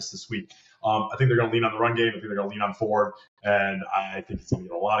missed practice this week. I think they're going to lean on the run game. I think they're going to lean on Ford, and I think he's going to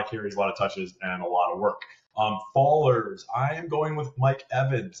get a lot of carries, a lot of touches, and a lot of work. Fallers, I am going with Mike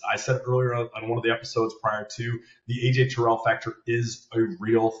Evans. I said earlier on one of the episodes prior to, the AJ Terrell factor is a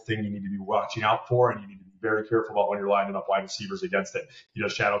real thing you need to be watching out for, and you need to be very careful about when you're lining up wide receivers against him. He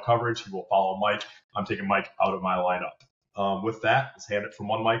does shadow coverage. He will follow Mike. I'm taking Mike out of my lineup. With that, let's hand it from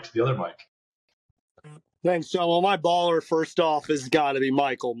one Mike to the other Mike. Thanks, John. Well, my baller, first off, has got to be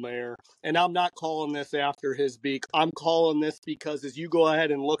Michael Mayer. And I'm not calling this after his beak. I'm calling this because as you go ahead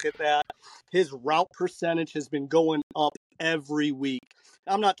and look at that, his route percentage has been going up every week.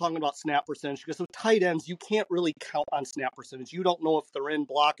 I'm not talking about snap percentage because with tight ends, you can't really count on snap percentage. You don't know if they're in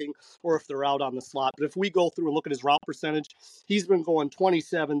blocking or if they're out on the slot. But if we go through and look at his route percentage, he's been going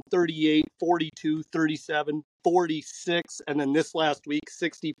 27, 38, 42, 37, 46, and then this last week,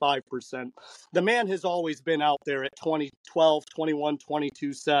 65%. The man has always been out there at 20, 12, 21,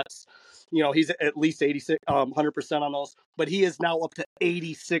 22 sets. You know, he's at least 86, 100% on those, but he is now up to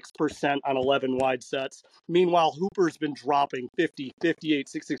 86% on 11 wide sets. Meanwhile, Hooper's been dropping 50, 58,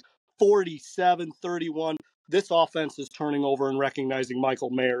 66, 47, 31. This offense is turning over and recognizing Michael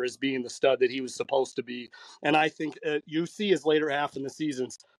Mayer as being the stud that he was supposed to be. And I think you see his later half in the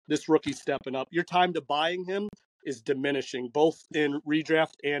seasons, this rookie stepping up. Your time to buying him is diminishing, both in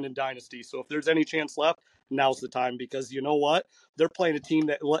redraft and in dynasty. So if there's any chance left, now's the time, because you know what? They're playing a team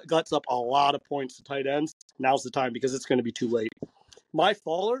that guts up a lot of points to tight ends. Now's the time, because it's going to be too late. My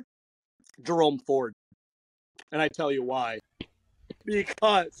faller, Jerome Ford. And I tell you why.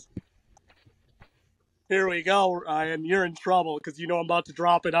 Because, here we go, Ryan, you're in trouble because you know I'm about to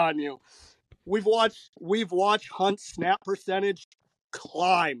drop it on you. We've watched Hunt's snap percentage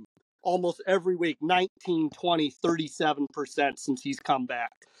climb almost every week, 19, 20, 37% since he's come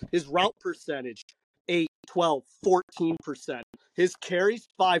back. His route percentage, 8, 12, 14%. His carries,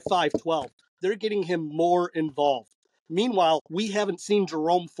 5, 5, 12. They're getting him more involved. Meanwhile, we haven't seen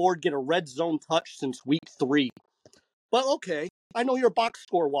Jerome Ford get a red zone touch since week 3. But okay, I know you're a box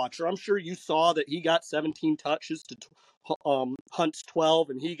score watcher. I'm sure you saw that he got 17 touches to Hunt's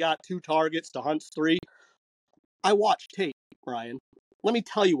 12, and he got 2 targets to Hunt's 3. I watched tape, Ryan. Let me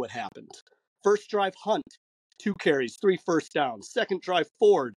tell you what happened. First drive, Hunt, 2 carries, 3 first downs. Second drive,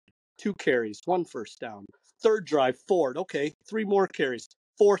 Ford, 2 carries, 1 first down. Third drive, Ford, okay, 3 more carries.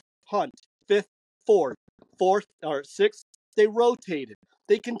 Fourth, Hunt. Fifth, Ford. Sixth, they rotated.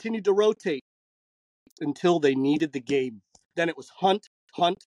 They continued to rotate until they needed the game. Then it was Hunt,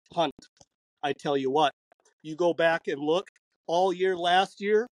 Hunt, Hunt. I tell you what, you go back and look, all year last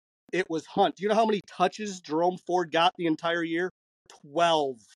year, it was Hunt. Do you know how many touches Jerome Ford got the entire year?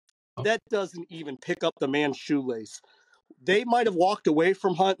 12. That doesn't even pick up the man's shoelace. They might have walked away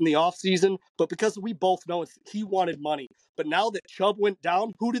from Hunt in the offseason, but because we both know he wanted money. But now that Chubb went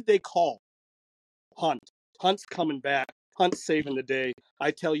down, who did they call? Hunt. Hunt's coming back. Hunt's saving the day. I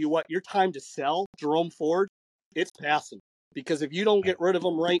tell you what, your time to sell Jerome Ford, it's passing. Because if you don't get rid of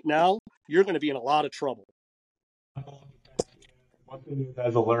him right now, you're going to be in a lot of trouble. One thing you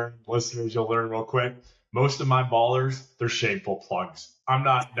guys will learn, listeners, you'll learn real quick. Most of my ballers, they're shameful plugs. I'm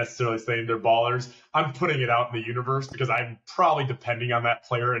not necessarily saying they're ballers. I'm putting it out in the universe because I'm probably depending on that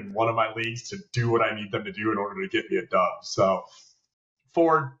player in one of my leagues to do what I need them to do in order to get me a dub. So,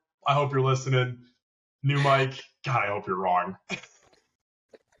 Ford, I hope you're listening. New Mike, God, I hope you're wrong.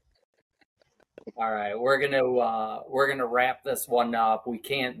 All right, we're gonna wrap this one up. We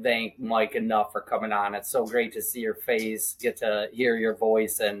can't thank Mike enough for coming on. It's so great to see your face, get to hear your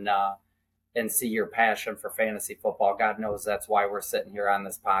voice, and see your passion for fantasy football. God knows that's why we're sitting here on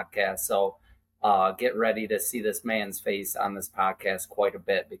this podcast. So get ready to see this man's face on this podcast quite a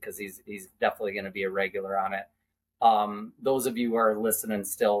bit, because he's definitely going to be a regular on it. Those of you who are listening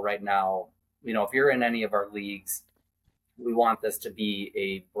still right now, you know, if you're in any of our leagues, we want this to be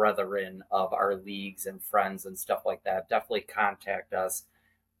a brethren of our leagues and friends and stuff like that. Definitely contact us.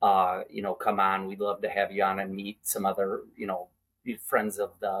 Come on. We'd love to have you on and meet some other, friends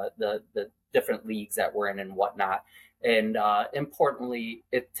of the different leagues that we're in and whatnot. And importantly,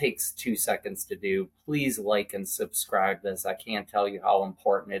 it takes 2 seconds to do. Please like and subscribe this. I can't tell you how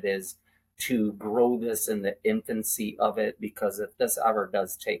important it is to grow this in the infancy of it, because if this ever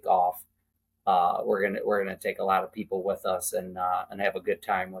does take off, we're gonna take a lot of people with us and have a good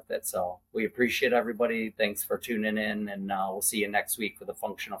time with it. So we appreciate everybody. Thanks for tuning in, and we'll see you next week for the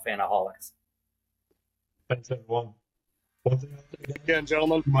Functional Fanaholics. Thanks, everyone. One thing again,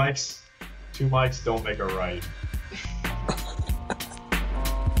 gentlemen. Two mics don't make a right.